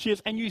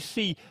Scriptures and you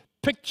see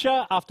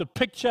picture after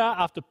picture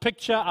after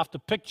picture after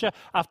picture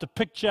after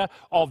picture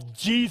of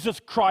Jesus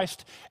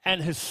Christ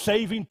and His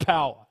saving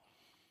power,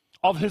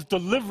 of His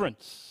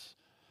deliverance,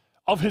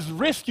 of His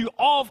rescue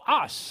of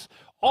us,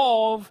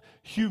 of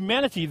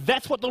humanity.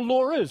 That's what the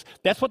law is.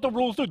 That's what the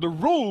rules do. The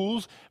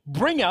rules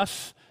bring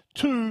us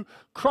to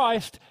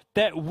Christ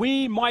that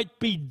we might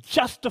be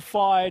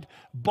justified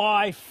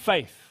by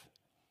faith.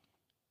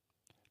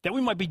 That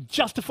we might be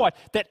justified,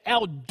 that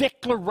our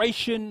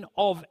declaration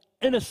of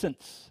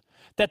innocence,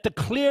 that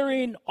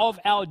declaring of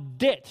our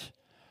debt,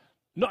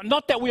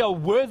 not that we are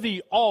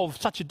worthy of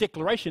such a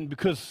declaration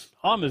because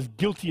I'm as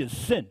guilty as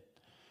sin,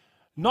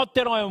 not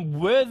that I am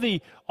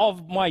worthy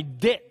of my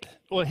debt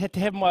or had to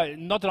have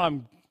not that I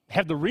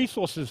have the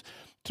resources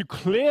to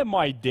clear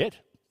my debt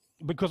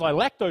because I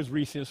lack those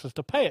resources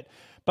to pay it,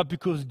 but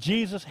because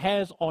Jesus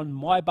has on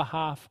my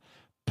behalf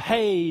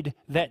paid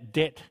that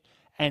debt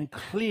and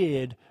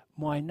cleared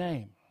my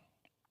name.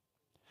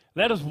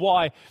 That is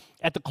why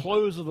at the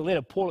close of the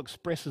letter, Paul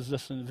expresses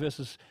this in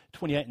verses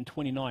 28 and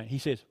 29. He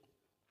says,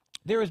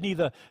 there is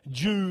neither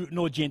Jew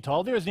nor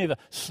Gentile, there is neither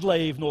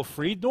slave nor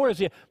free, nor is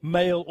there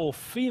male or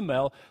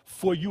female,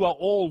 for you are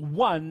all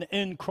one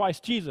in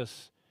Christ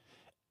Jesus.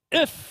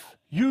 If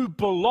you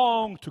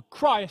belong to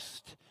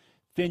Christ,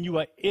 then you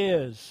are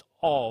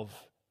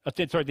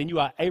then you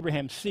are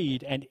Abraham's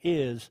seed and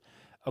heirs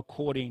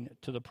according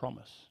to the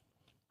promise.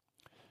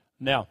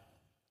 Now,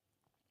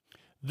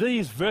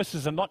 these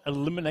verses are not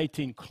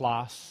eliminating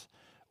class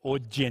or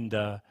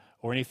gender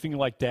or anything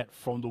like that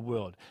from the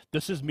world.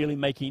 This is merely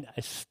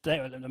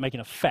stating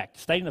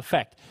a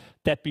fact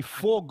that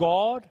before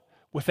God,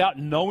 without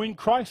knowing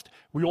Christ,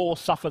 we all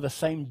suffer the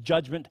same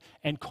judgment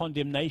and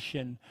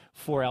condemnation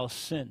for our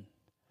sin.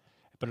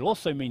 But it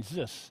also means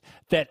this,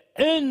 that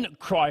in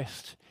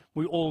Christ,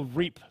 we all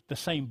reap the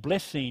same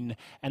blessing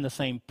and the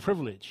same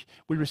privilege.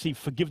 We receive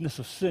forgiveness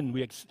of sin.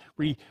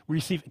 We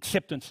receive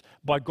acceptance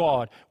by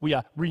God. We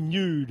are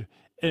renewed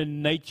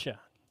in nature.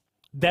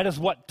 That is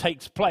what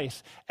takes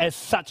place as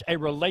such a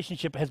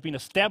relationship has been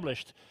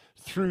established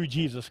through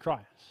Jesus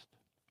Christ.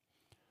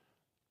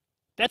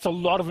 That's a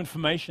lot of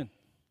information.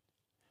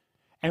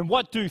 And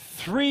what do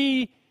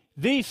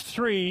these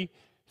three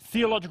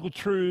theological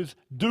truths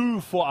do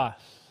for us?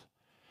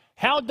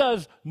 How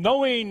does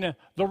knowing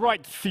the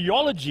right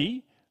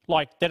theology,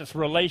 like that it's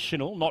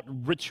relational, not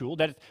ritual,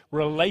 that it's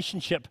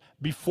relationship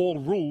before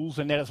rules,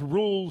 and that it's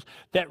rules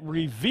that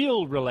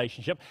reveal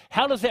relationship,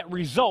 how does that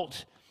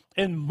result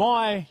in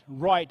my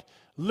right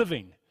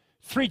living?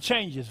 3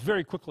 changes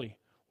very quickly.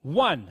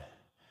 1,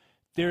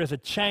 there is a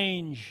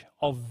change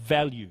of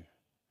value.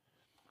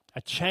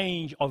 A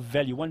change of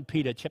value. 1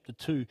 Peter chapter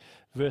 2,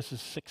 verses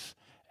 6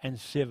 and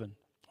 7.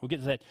 We'll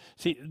get to that.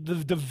 See,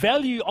 the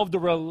value of the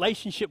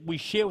relationship we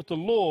share with the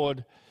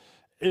Lord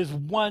is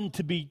one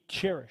to be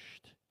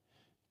cherished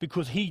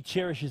because He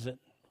cherishes it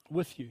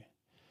with you.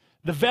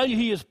 The value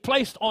He has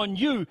placed on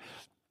you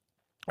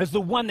is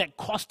the one that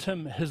cost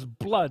Him His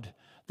blood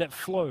that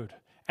flowed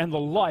and the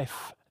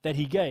life that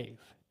He gave.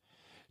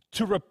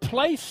 To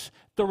replace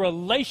the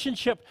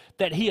relationship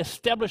that He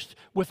established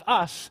with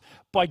us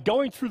by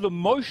going through the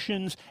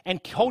motions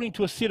and holding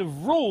to a set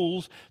of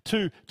rules,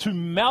 to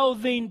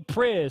mouthing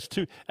prayers,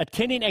 to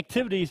attending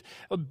activities,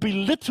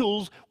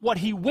 belittles what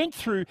He went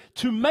through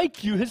to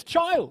make you His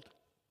child.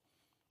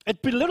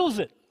 It belittles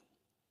it.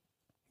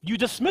 You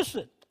dismiss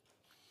it.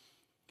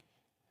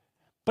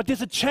 But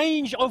there's a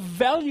change of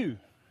value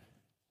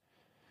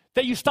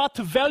that you start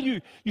to value.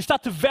 You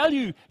start to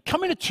value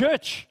coming to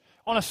church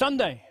on a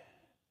Sunday.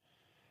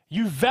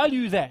 You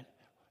value that.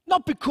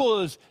 Not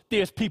because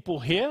there's people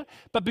here,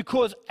 but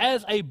because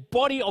as a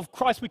body of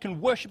Christ we can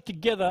worship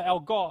together our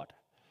God.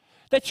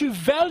 That you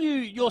value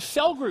your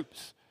cell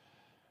groups,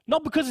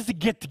 not because it's a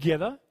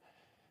get-together,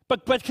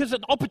 but because it's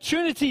an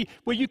opportunity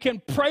where you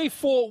can pray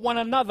for one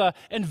another,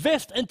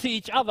 invest into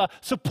each other,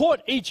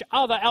 support each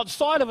other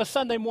outside of a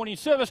Sunday morning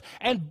service,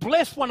 and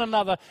bless one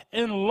another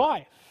in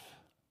life.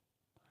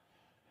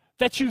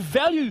 That you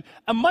value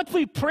a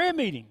monthly prayer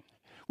meeting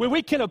where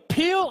we can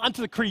appeal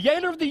unto the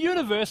Creator of the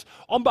universe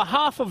on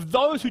behalf of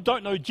those who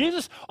don't know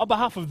Jesus, on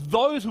behalf of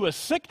those who are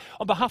sick,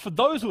 on behalf of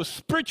those who are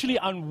spiritually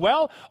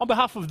unwell, on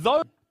behalf of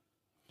those.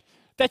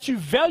 That you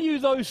value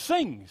those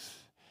things.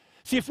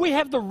 See, if we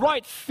have the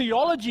right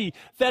theology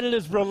that it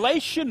is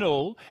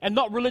relational and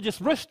not religious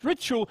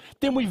ritual,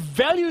 then we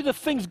value the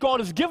things God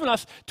has given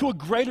us to a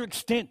greater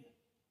extent.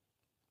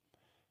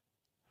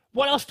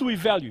 What else do we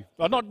value?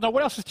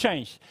 What else has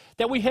changed?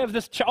 That we have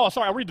this.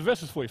 I'll read the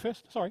verses for you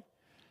first. Sorry.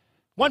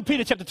 1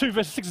 Peter chapter 2,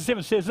 verses 6 and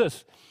 7 says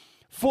this.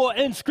 For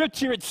in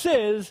Scripture it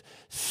says,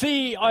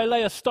 see, I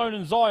lay a stone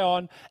in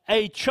Zion,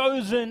 a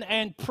chosen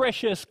and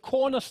precious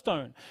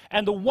cornerstone,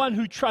 and the one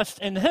who trusts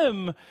in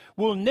him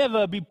will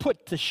never be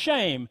put to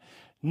shame.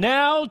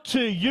 Now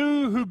to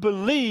you who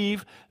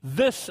believe,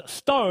 this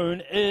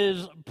stone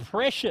is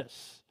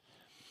precious.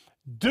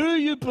 Do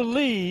you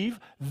believe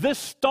this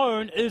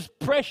stone is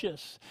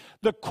precious?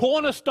 The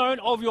cornerstone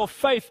of your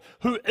faith,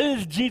 who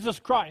is Jesus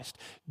Christ.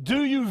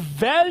 Do you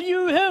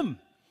value him?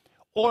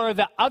 Or are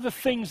there other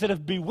things that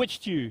have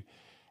bewitched you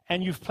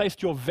and you've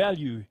placed your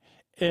value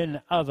in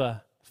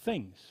other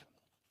things?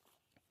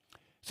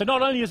 So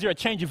not only is there a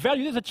change of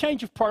value, there's a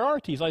change of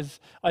priorities.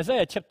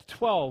 Isaiah chapter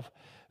 1,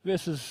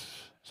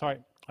 verses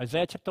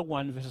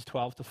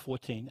 12 to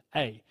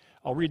 14a.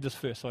 I'll read this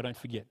first so I don't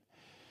forget.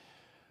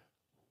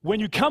 When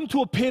you come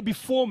to appear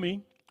before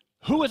me,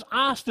 who has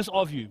asked this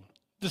of you,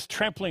 this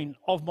trampling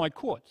of my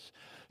courts?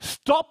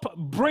 Stop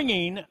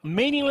bringing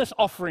meaningless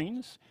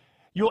offerings.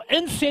 Your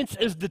incense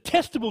is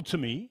detestable to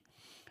me.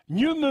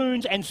 New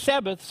moons and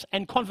Sabbaths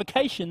and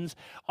convocations,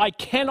 I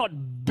cannot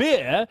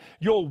bear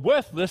your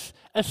worthless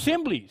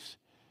assemblies.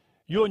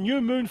 Your new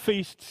moon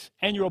feasts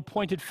and your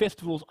appointed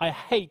festivals I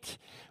hate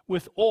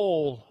with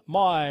all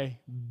my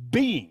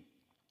being.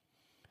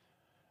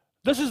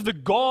 This is the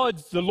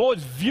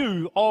Lord's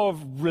view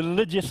of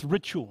religious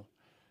ritual,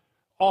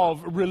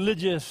 of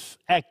religious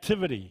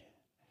activity.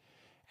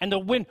 And that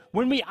when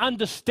we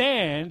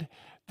understand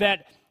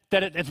that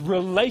it's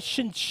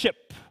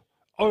relationship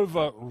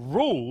over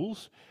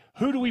rules,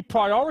 who do we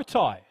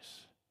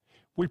prioritize?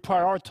 We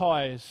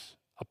prioritize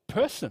a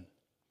person,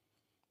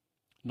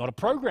 not a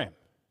program.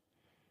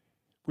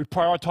 We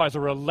prioritize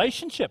a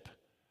relationship,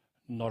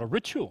 not a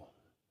ritual.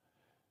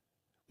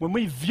 When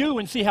we view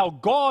and see how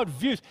God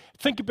views,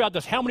 think about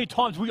this, how many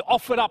times we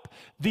offered up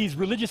these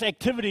religious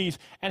activities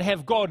and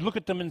have God look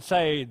at them and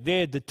say,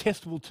 they're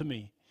detestable to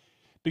me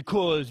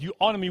because you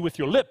honor me with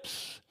your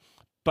lips,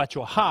 but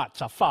your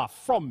hearts are far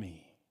from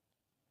me.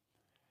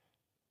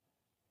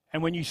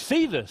 And when you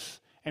see this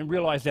and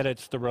realize that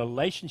it's the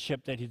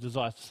relationship that he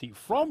desires to see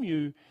from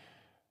you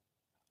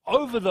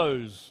over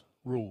those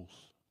rules,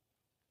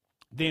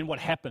 then what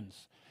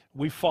happens?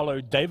 We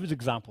follow David's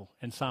example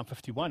in Psalm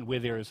 51, where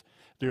there is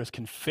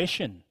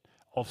confession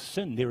of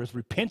sin, there is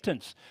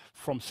repentance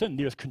from sin,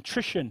 there is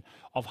contrition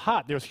of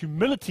heart, there is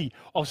humility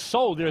of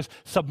soul, there is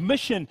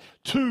submission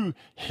to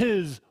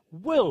his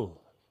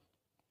will.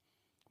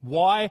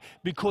 Why?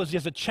 Because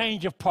there's a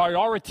change of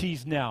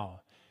priorities now.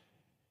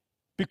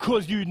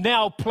 Because you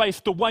now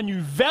place the one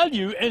you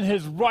value in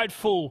his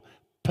rightful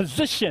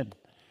position.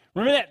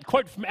 Remember that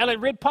quote from Elliot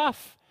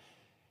Redpath?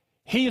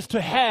 He is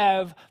to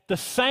have the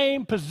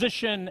same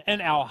position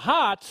in our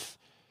hearts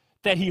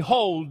that he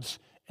holds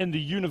in the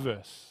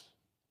universe.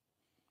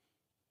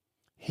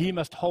 He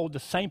must hold the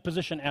same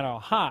position in our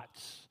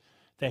hearts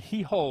that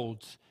he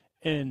holds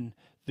in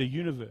the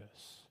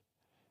universe.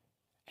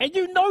 And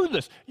you know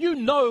this. You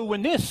know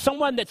when there's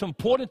someone that's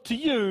important to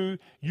you,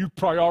 you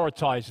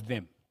prioritize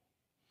them.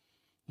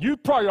 You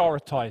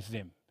prioritize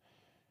them.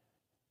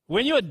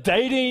 When you're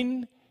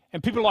dating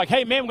and people are like,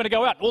 hey, man, we're going to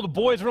go out. All the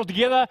boys are all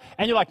together.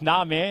 And you're like,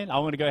 nah, man, I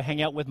want to go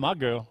hang out with my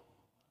girl.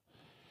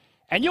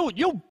 And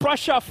you'll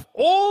brush off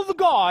all the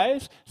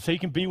guys so you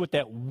can be with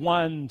that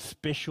one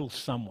special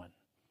someone.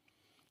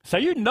 So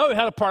you know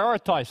how to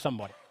prioritize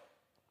somebody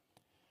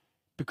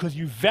because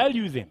you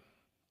value them.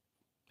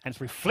 And it's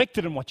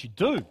reflected in what you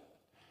do.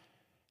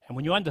 And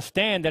when you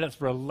understand that it's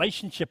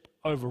relationship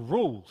over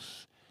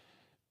rules,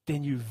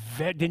 then you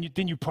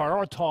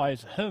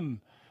prioritize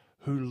him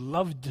who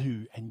loved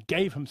you and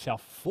gave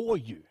himself for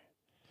you.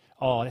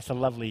 Oh, that's it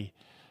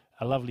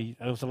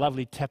was a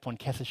lovely tap on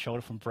Cass's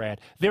shoulder from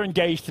Brad. They're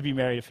engaged to be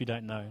married if you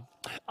don't know.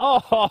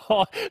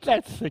 Oh,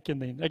 that's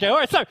sickening. Okay, all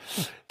right, so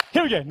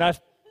here we go. Nice.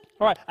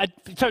 All right,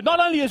 so not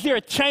only is there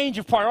a change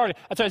of priority,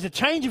 so there's a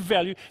change of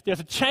value, there's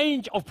a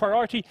change of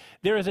priority,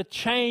 there is a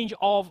change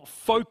of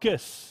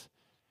focus.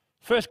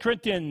 1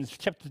 Corinthians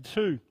chapter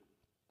 2,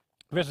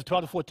 verses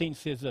 12 to 14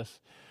 says this,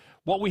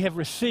 what we have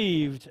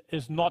received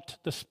is not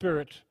the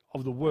spirit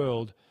of the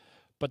world,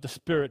 but the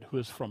Spirit who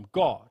is from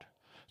God,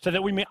 so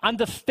that we may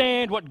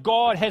understand what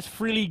God has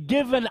freely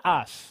given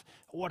us.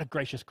 What a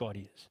gracious God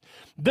He is.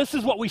 This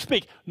is what we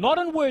speak, not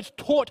in words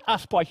taught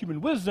us by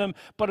human wisdom,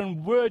 but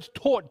in words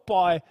taught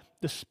by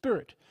the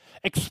Spirit,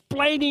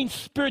 explaining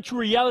spiritual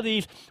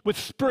realities with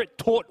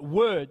Spirit-taught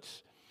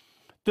words.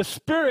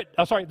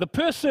 The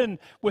person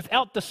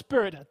without the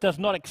Spirit does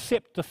not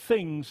accept the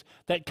things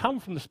that come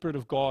from the Spirit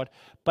of God,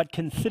 but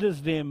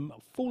considers them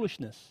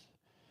foolishness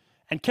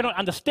and cannot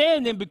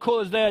understand them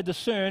because they are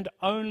discerned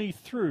only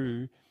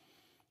through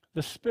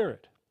the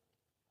Spirit.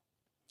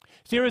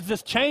 So there is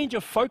this change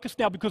of focus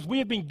now because we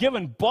have been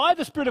given by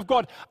the Spirit of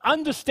God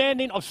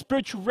understanding of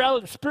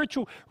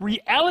spiritual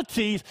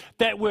realities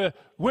that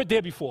weren't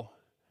there before.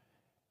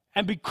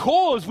 And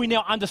because we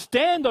now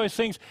understand those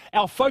things,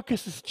 our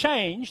focus has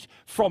changed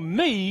from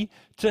me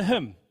to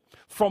Him,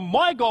 from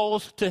my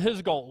goals to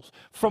His goals,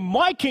 from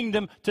my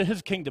kingdom to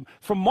His kingdom,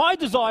 from my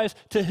desires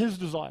to His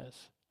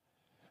desires.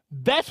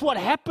 That's what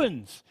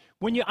happens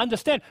when you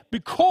understand,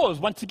 because,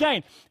 once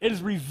again, it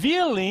is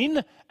revealing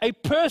a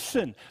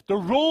person. The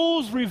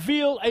rules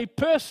reveal a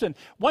person.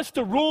 Once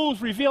the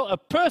rules reveal a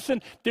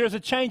person, there is a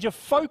change of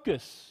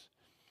focus.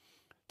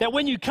 That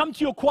when you come to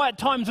your quiet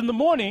times in the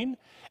morning,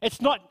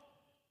 it's not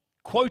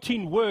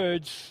quoting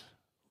words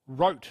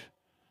rote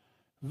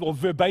or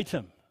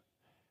verbatim.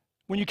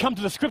 When you come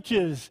to the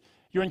scriptures,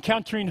 you're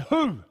encountering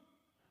who?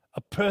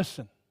 A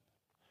person.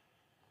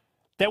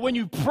 That when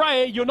you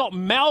pray, you're not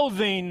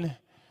mouthing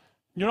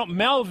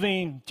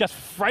just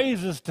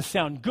phrases to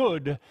sound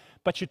good,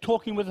 but you're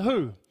talking with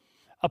who?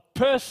 A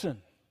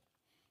person.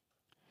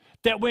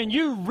 That when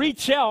you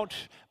reach out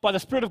by the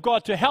Spirit of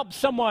God to help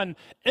someone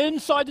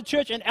inside the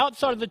church and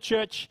outside of the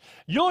church,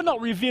 you're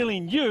not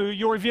revealing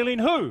you're revealing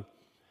who?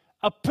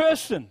 A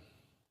person.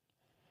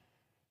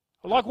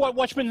 Like what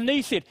Watchman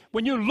Nee said,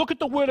 when you look at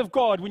the Word of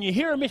God, when you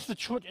hear a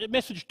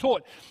message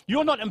taught,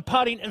 you're not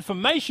imparting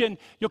information,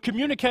 you're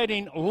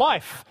communicating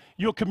life.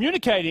 You're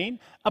communicating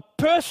a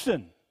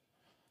person.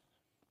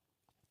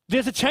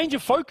 There's a change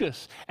of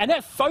focus, and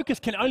that focus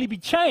can only be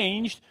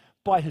changed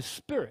by His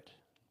Spirit.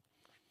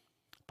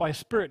 By His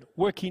Spirit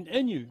working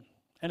in you,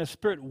 and His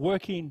Spirit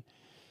working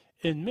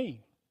in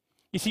me.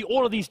 You see,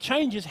 all of these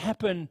changes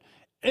happen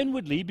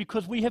inwardly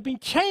because we have been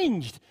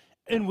changed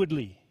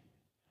inwardly.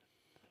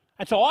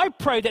 And so I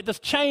pray that this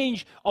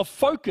change of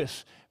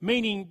focus,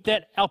 meaning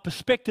that our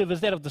perspective is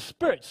that of the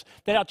Spirit's,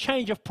 that our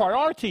change of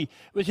priority,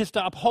 which is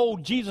to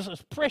uphold Jesus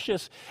as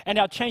precious, and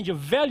our change of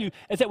value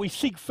is that we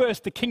seek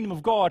first the kingdom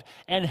of God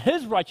and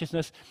His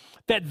righteousness,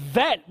 that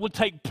will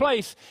take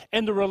place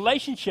in the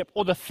relationship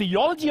or the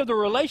theology of the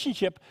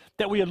relationship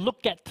that we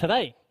look at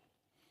today.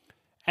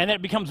 And that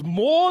it becomes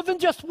more than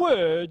just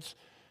words,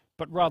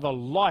 but rather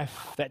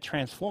life that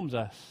transforms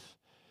us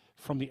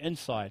from the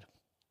inside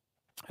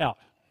out.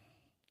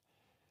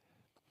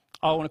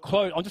 I'm just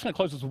going to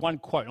close with one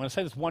quote. I'm going to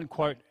say this one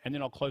quote and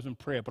then I'll close in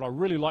prayer. But I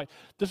really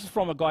this is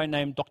from a guy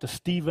named Dr.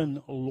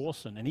 Stephen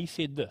Lawson. And he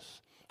said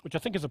this, which I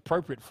think is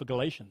appropriate for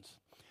Galatians.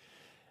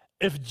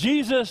 If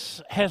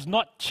Jesus has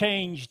not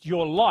changed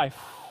your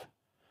life,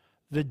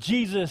 the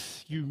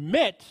Jesus you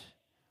met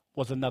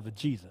was another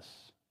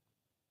Jesus.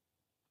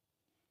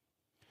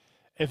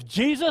 If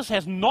Jesus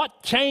has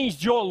not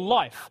changed your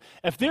life,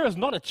 if there is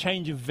not a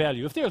change of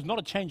value, if there is not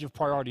a change of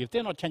priority, if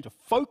there's not a change of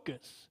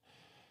focus,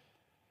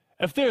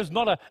 if there is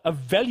not a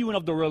valuing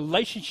of the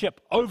relationship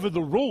over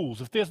the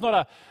rules, if there's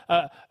not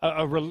a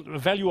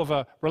value of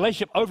a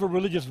relationship over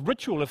religious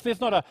ritual, if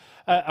there's not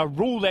a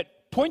rule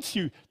that points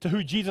you to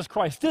who Jesus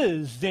Christ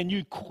is, then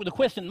the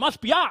question must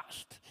be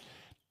asked,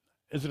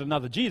 is it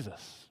another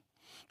Jesus?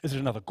 Is it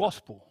another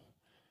gospel?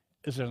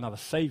 Is it another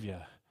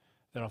Savior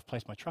that I've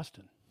placed my trust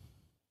in?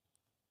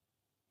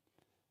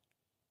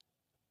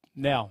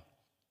 Now,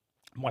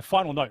 my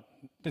final note,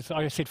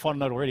 I said final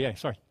note already,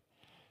 sorry.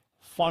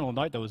 Final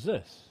note, there was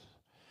this.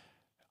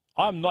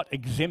 I'm not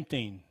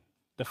exempting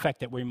the fact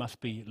that we must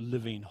be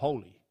living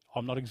holy.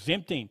 I'm not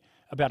exempting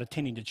about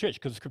attending the church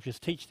because the scriptures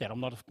teach that.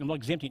 I'm not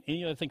exempting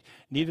any other things.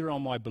 Neither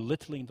am I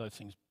belittling those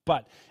things.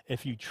 But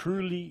if you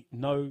truly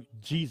know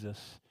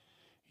Jesus,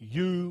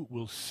 you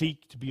will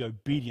seek to be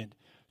obedient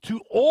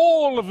to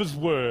all of His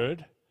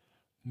word,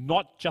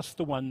 not just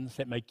the ones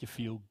that make you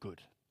feel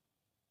good.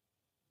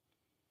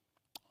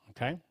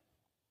 Okay?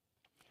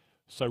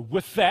 So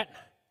with that,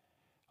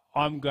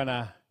 I didn't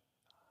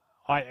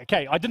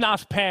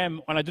ask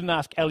Pam and I didn't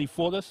ask Ellie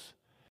for this,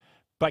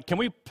 but can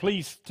we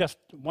please just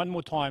one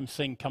more time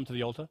sing Come to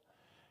the Altar?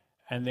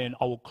 And then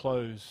I will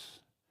close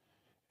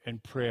in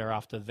prayer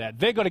after that.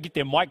 They've got to get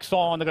their mics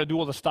on, they've got to do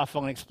all the stuff,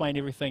 I'm going to explain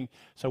everything.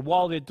 So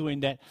while they're doing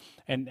that,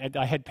 and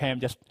I had Pam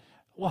just,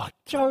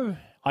 Joe,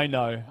 I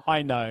know.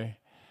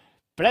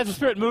 But as the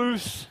Spirit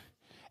moves,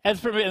 and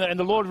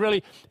the Lord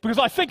really, because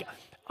I think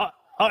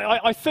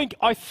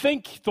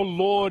the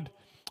Lord,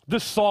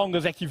 this song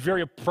is actually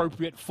very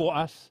appropriate for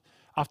us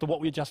after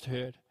what we just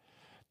heard.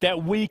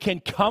 That we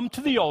can come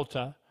to the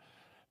altar,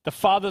 the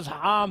Father's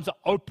arms are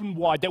open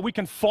wide, that we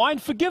can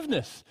find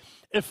forgiveness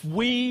If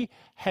we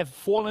have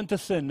fallen into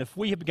sin, if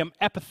we have become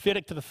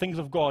apathetic to the things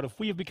of God, if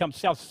we have become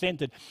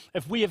self-centered,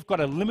 if we have got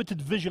a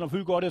limited vision of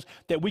who God is,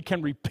 that we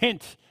can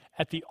repent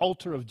at the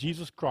altar of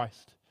Jesus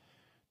Christ,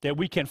 that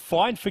we can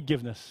find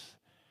forgiveness,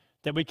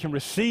 that we can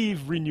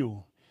receive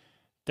renewal,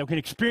 that we can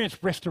experience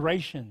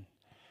restoration,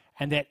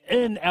 and that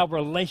in our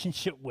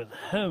relationship with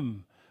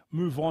Him,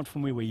 move on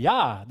from where we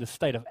are, the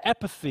state of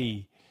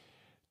apathy,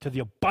 to the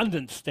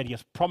abundance that He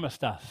has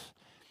promised us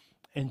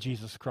in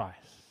Jesus Christ.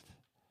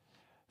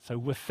 So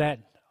with that,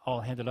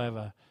 I'll hand it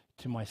over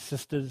to my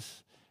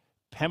sisters,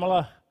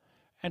 Pamela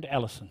and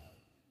Alison.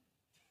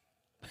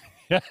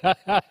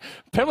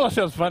 Pamela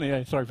sounds funny,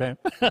 eh? Sorry, Pam.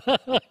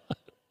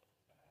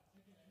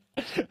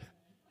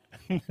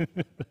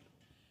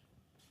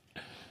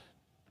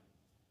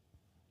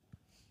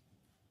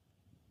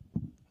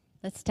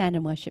 Let's stand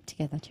and worship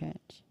together,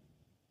 church.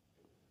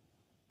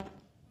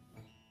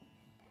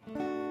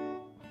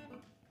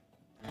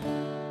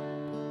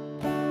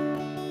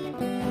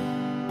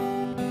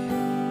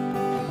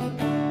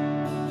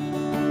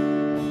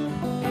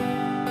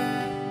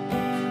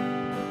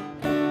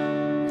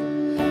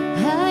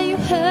 Are you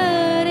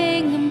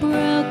hurting and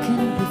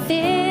broken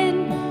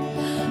within,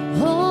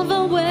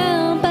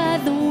 overwhelmed by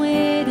the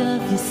weight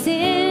of your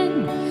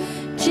sin?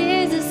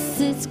 Jesus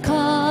is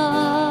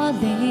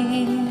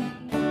calling.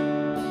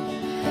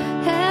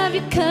 Have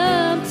you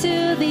come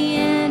to the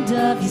end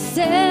of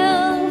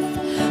yourself?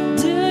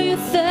 Do you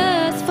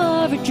thirst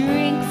for a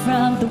drink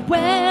from the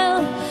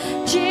well?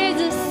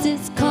 Jesus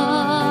is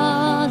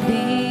calling.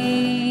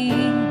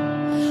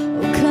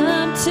 Oh,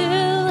 come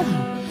to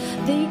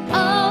the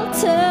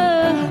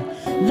altar.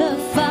 The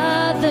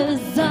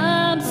Father's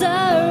arms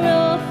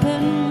are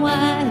open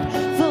wide.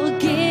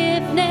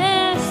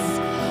 Forgiveness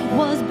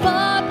was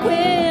bought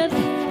with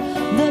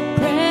the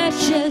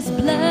precious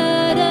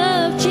blood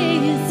of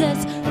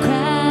Jesus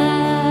Christ.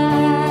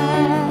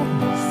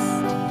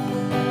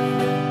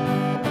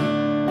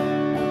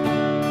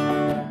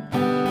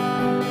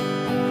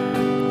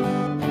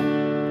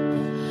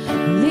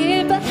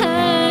 Leave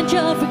behind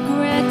your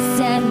regrets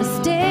and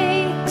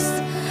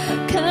mistakes.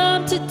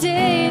 Come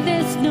today,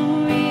 there's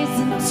no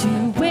reason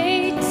to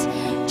wait.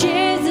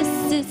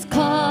 Jesus is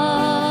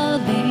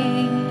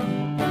calling.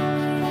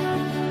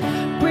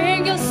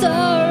 Bring your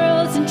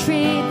sorrows and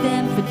trade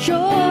them for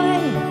joy.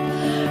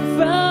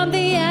 From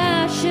the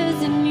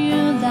ashes a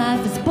new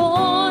life is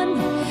born.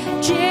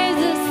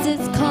 Jesus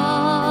is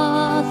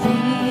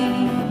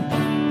calling.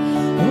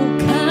 Oh,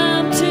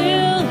 come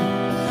to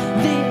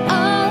the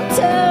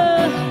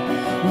altar.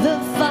 The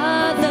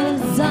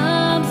Father's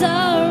arms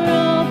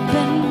are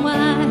open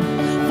wide.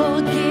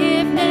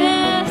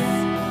 Forgiveness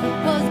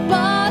was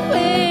bought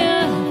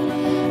with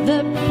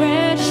the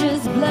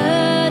precious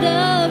blood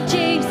of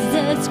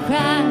Jesus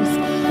Christ.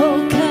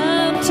 Oh,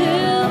 come to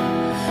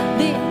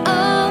the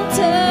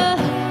altar.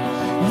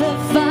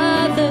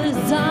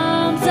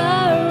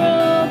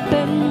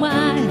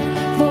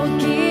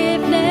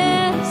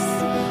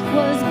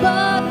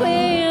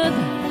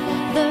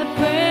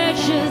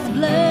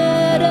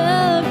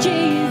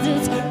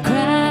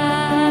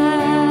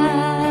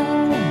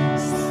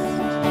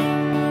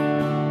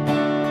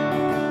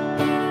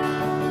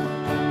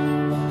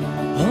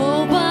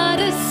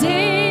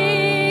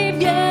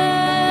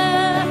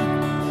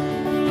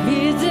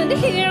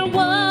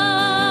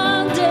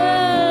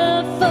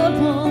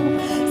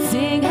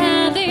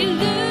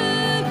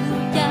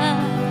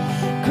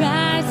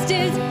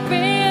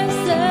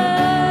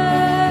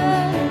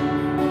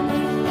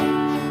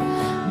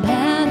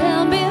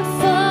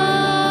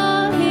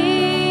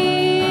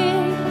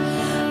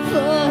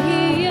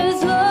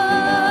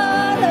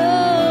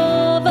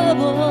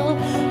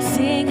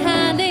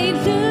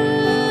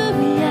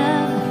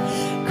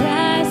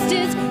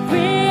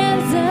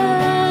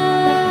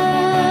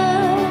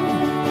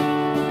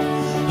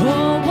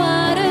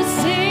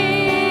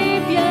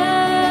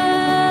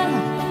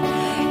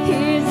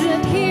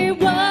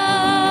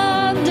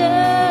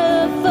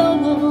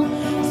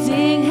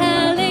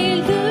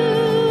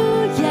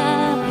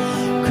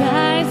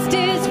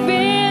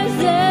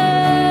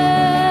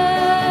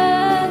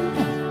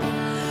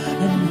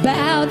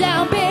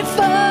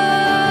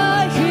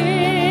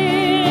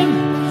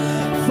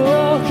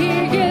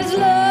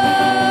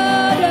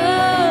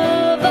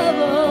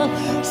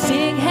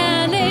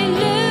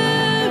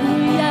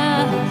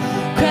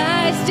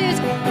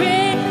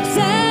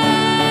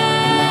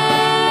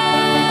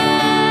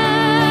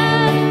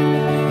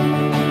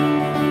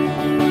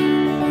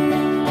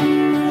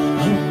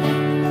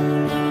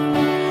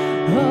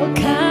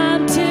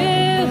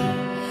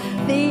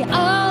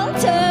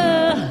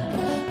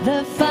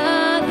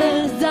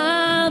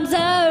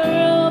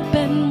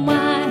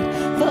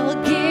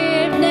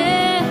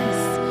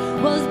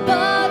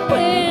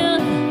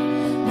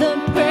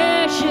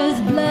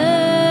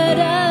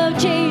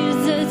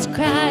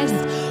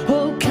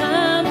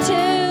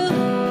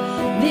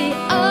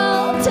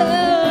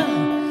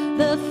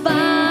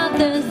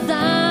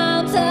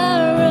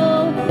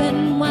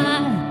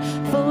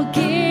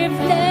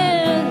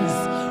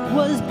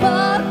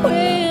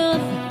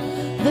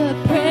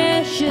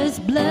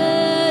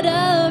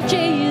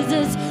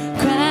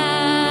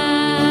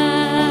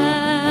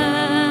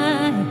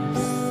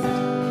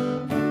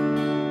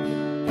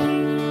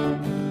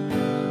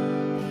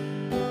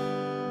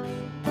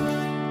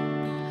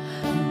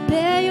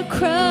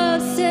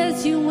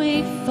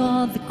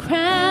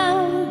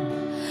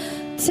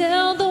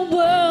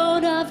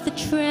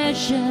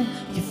 treasure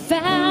you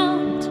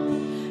found.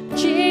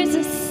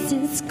 Jesus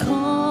is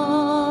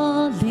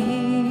calling.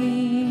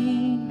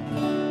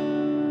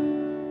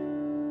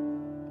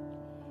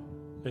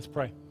 Let's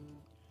pray.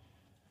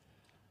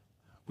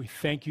 We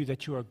thank you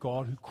that you are a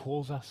God who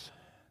calls us,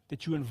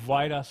 that you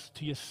invite us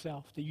to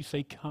yourself, that you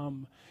say,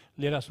 come,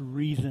 let us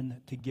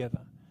reason together,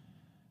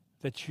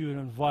 that you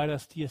invite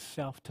us to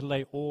yourself to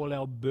lay all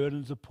our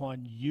burdens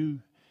upon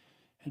you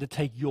and to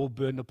take your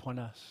burden upon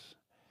us.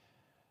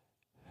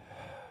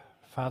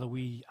 Father,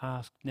 we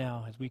ask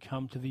now as we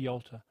come to the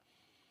altar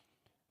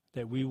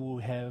that we will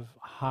have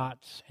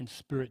hearts and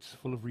spirits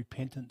full of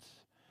repentance,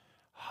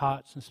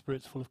 hearts and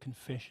spirits full of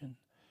confession,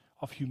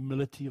 of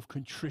humility, of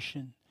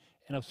contrition,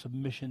 and of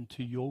submission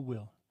to your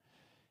will.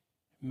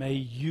 May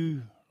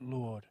you,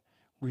 Lord,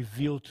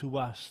 reveal to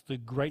us the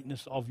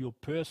greatness of your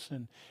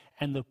person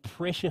and the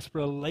precious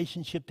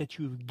relationship that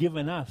you've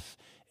given us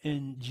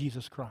in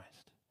Jesus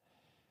Christ.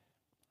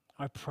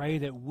 I pray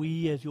that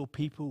we as your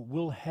people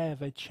will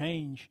have a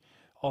change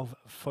of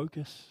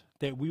focus,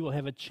 that we will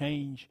have a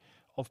change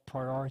of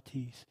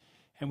priorities,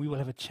 and we will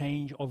have a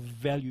change of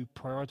value,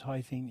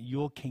 prioritizing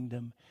your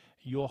kingdom,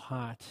 your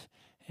heart,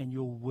 and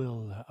your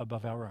will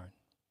above our own.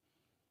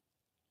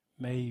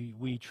 May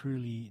we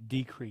truly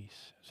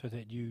decrease so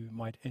that you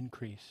might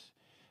increase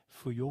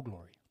for your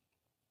glory.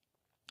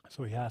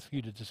 So we ask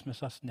you to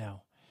dismiss us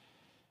now.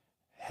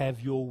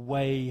 Have your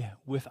way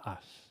with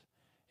us.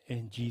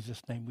 In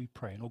Jesus' name we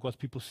pray. And all God's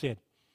people said,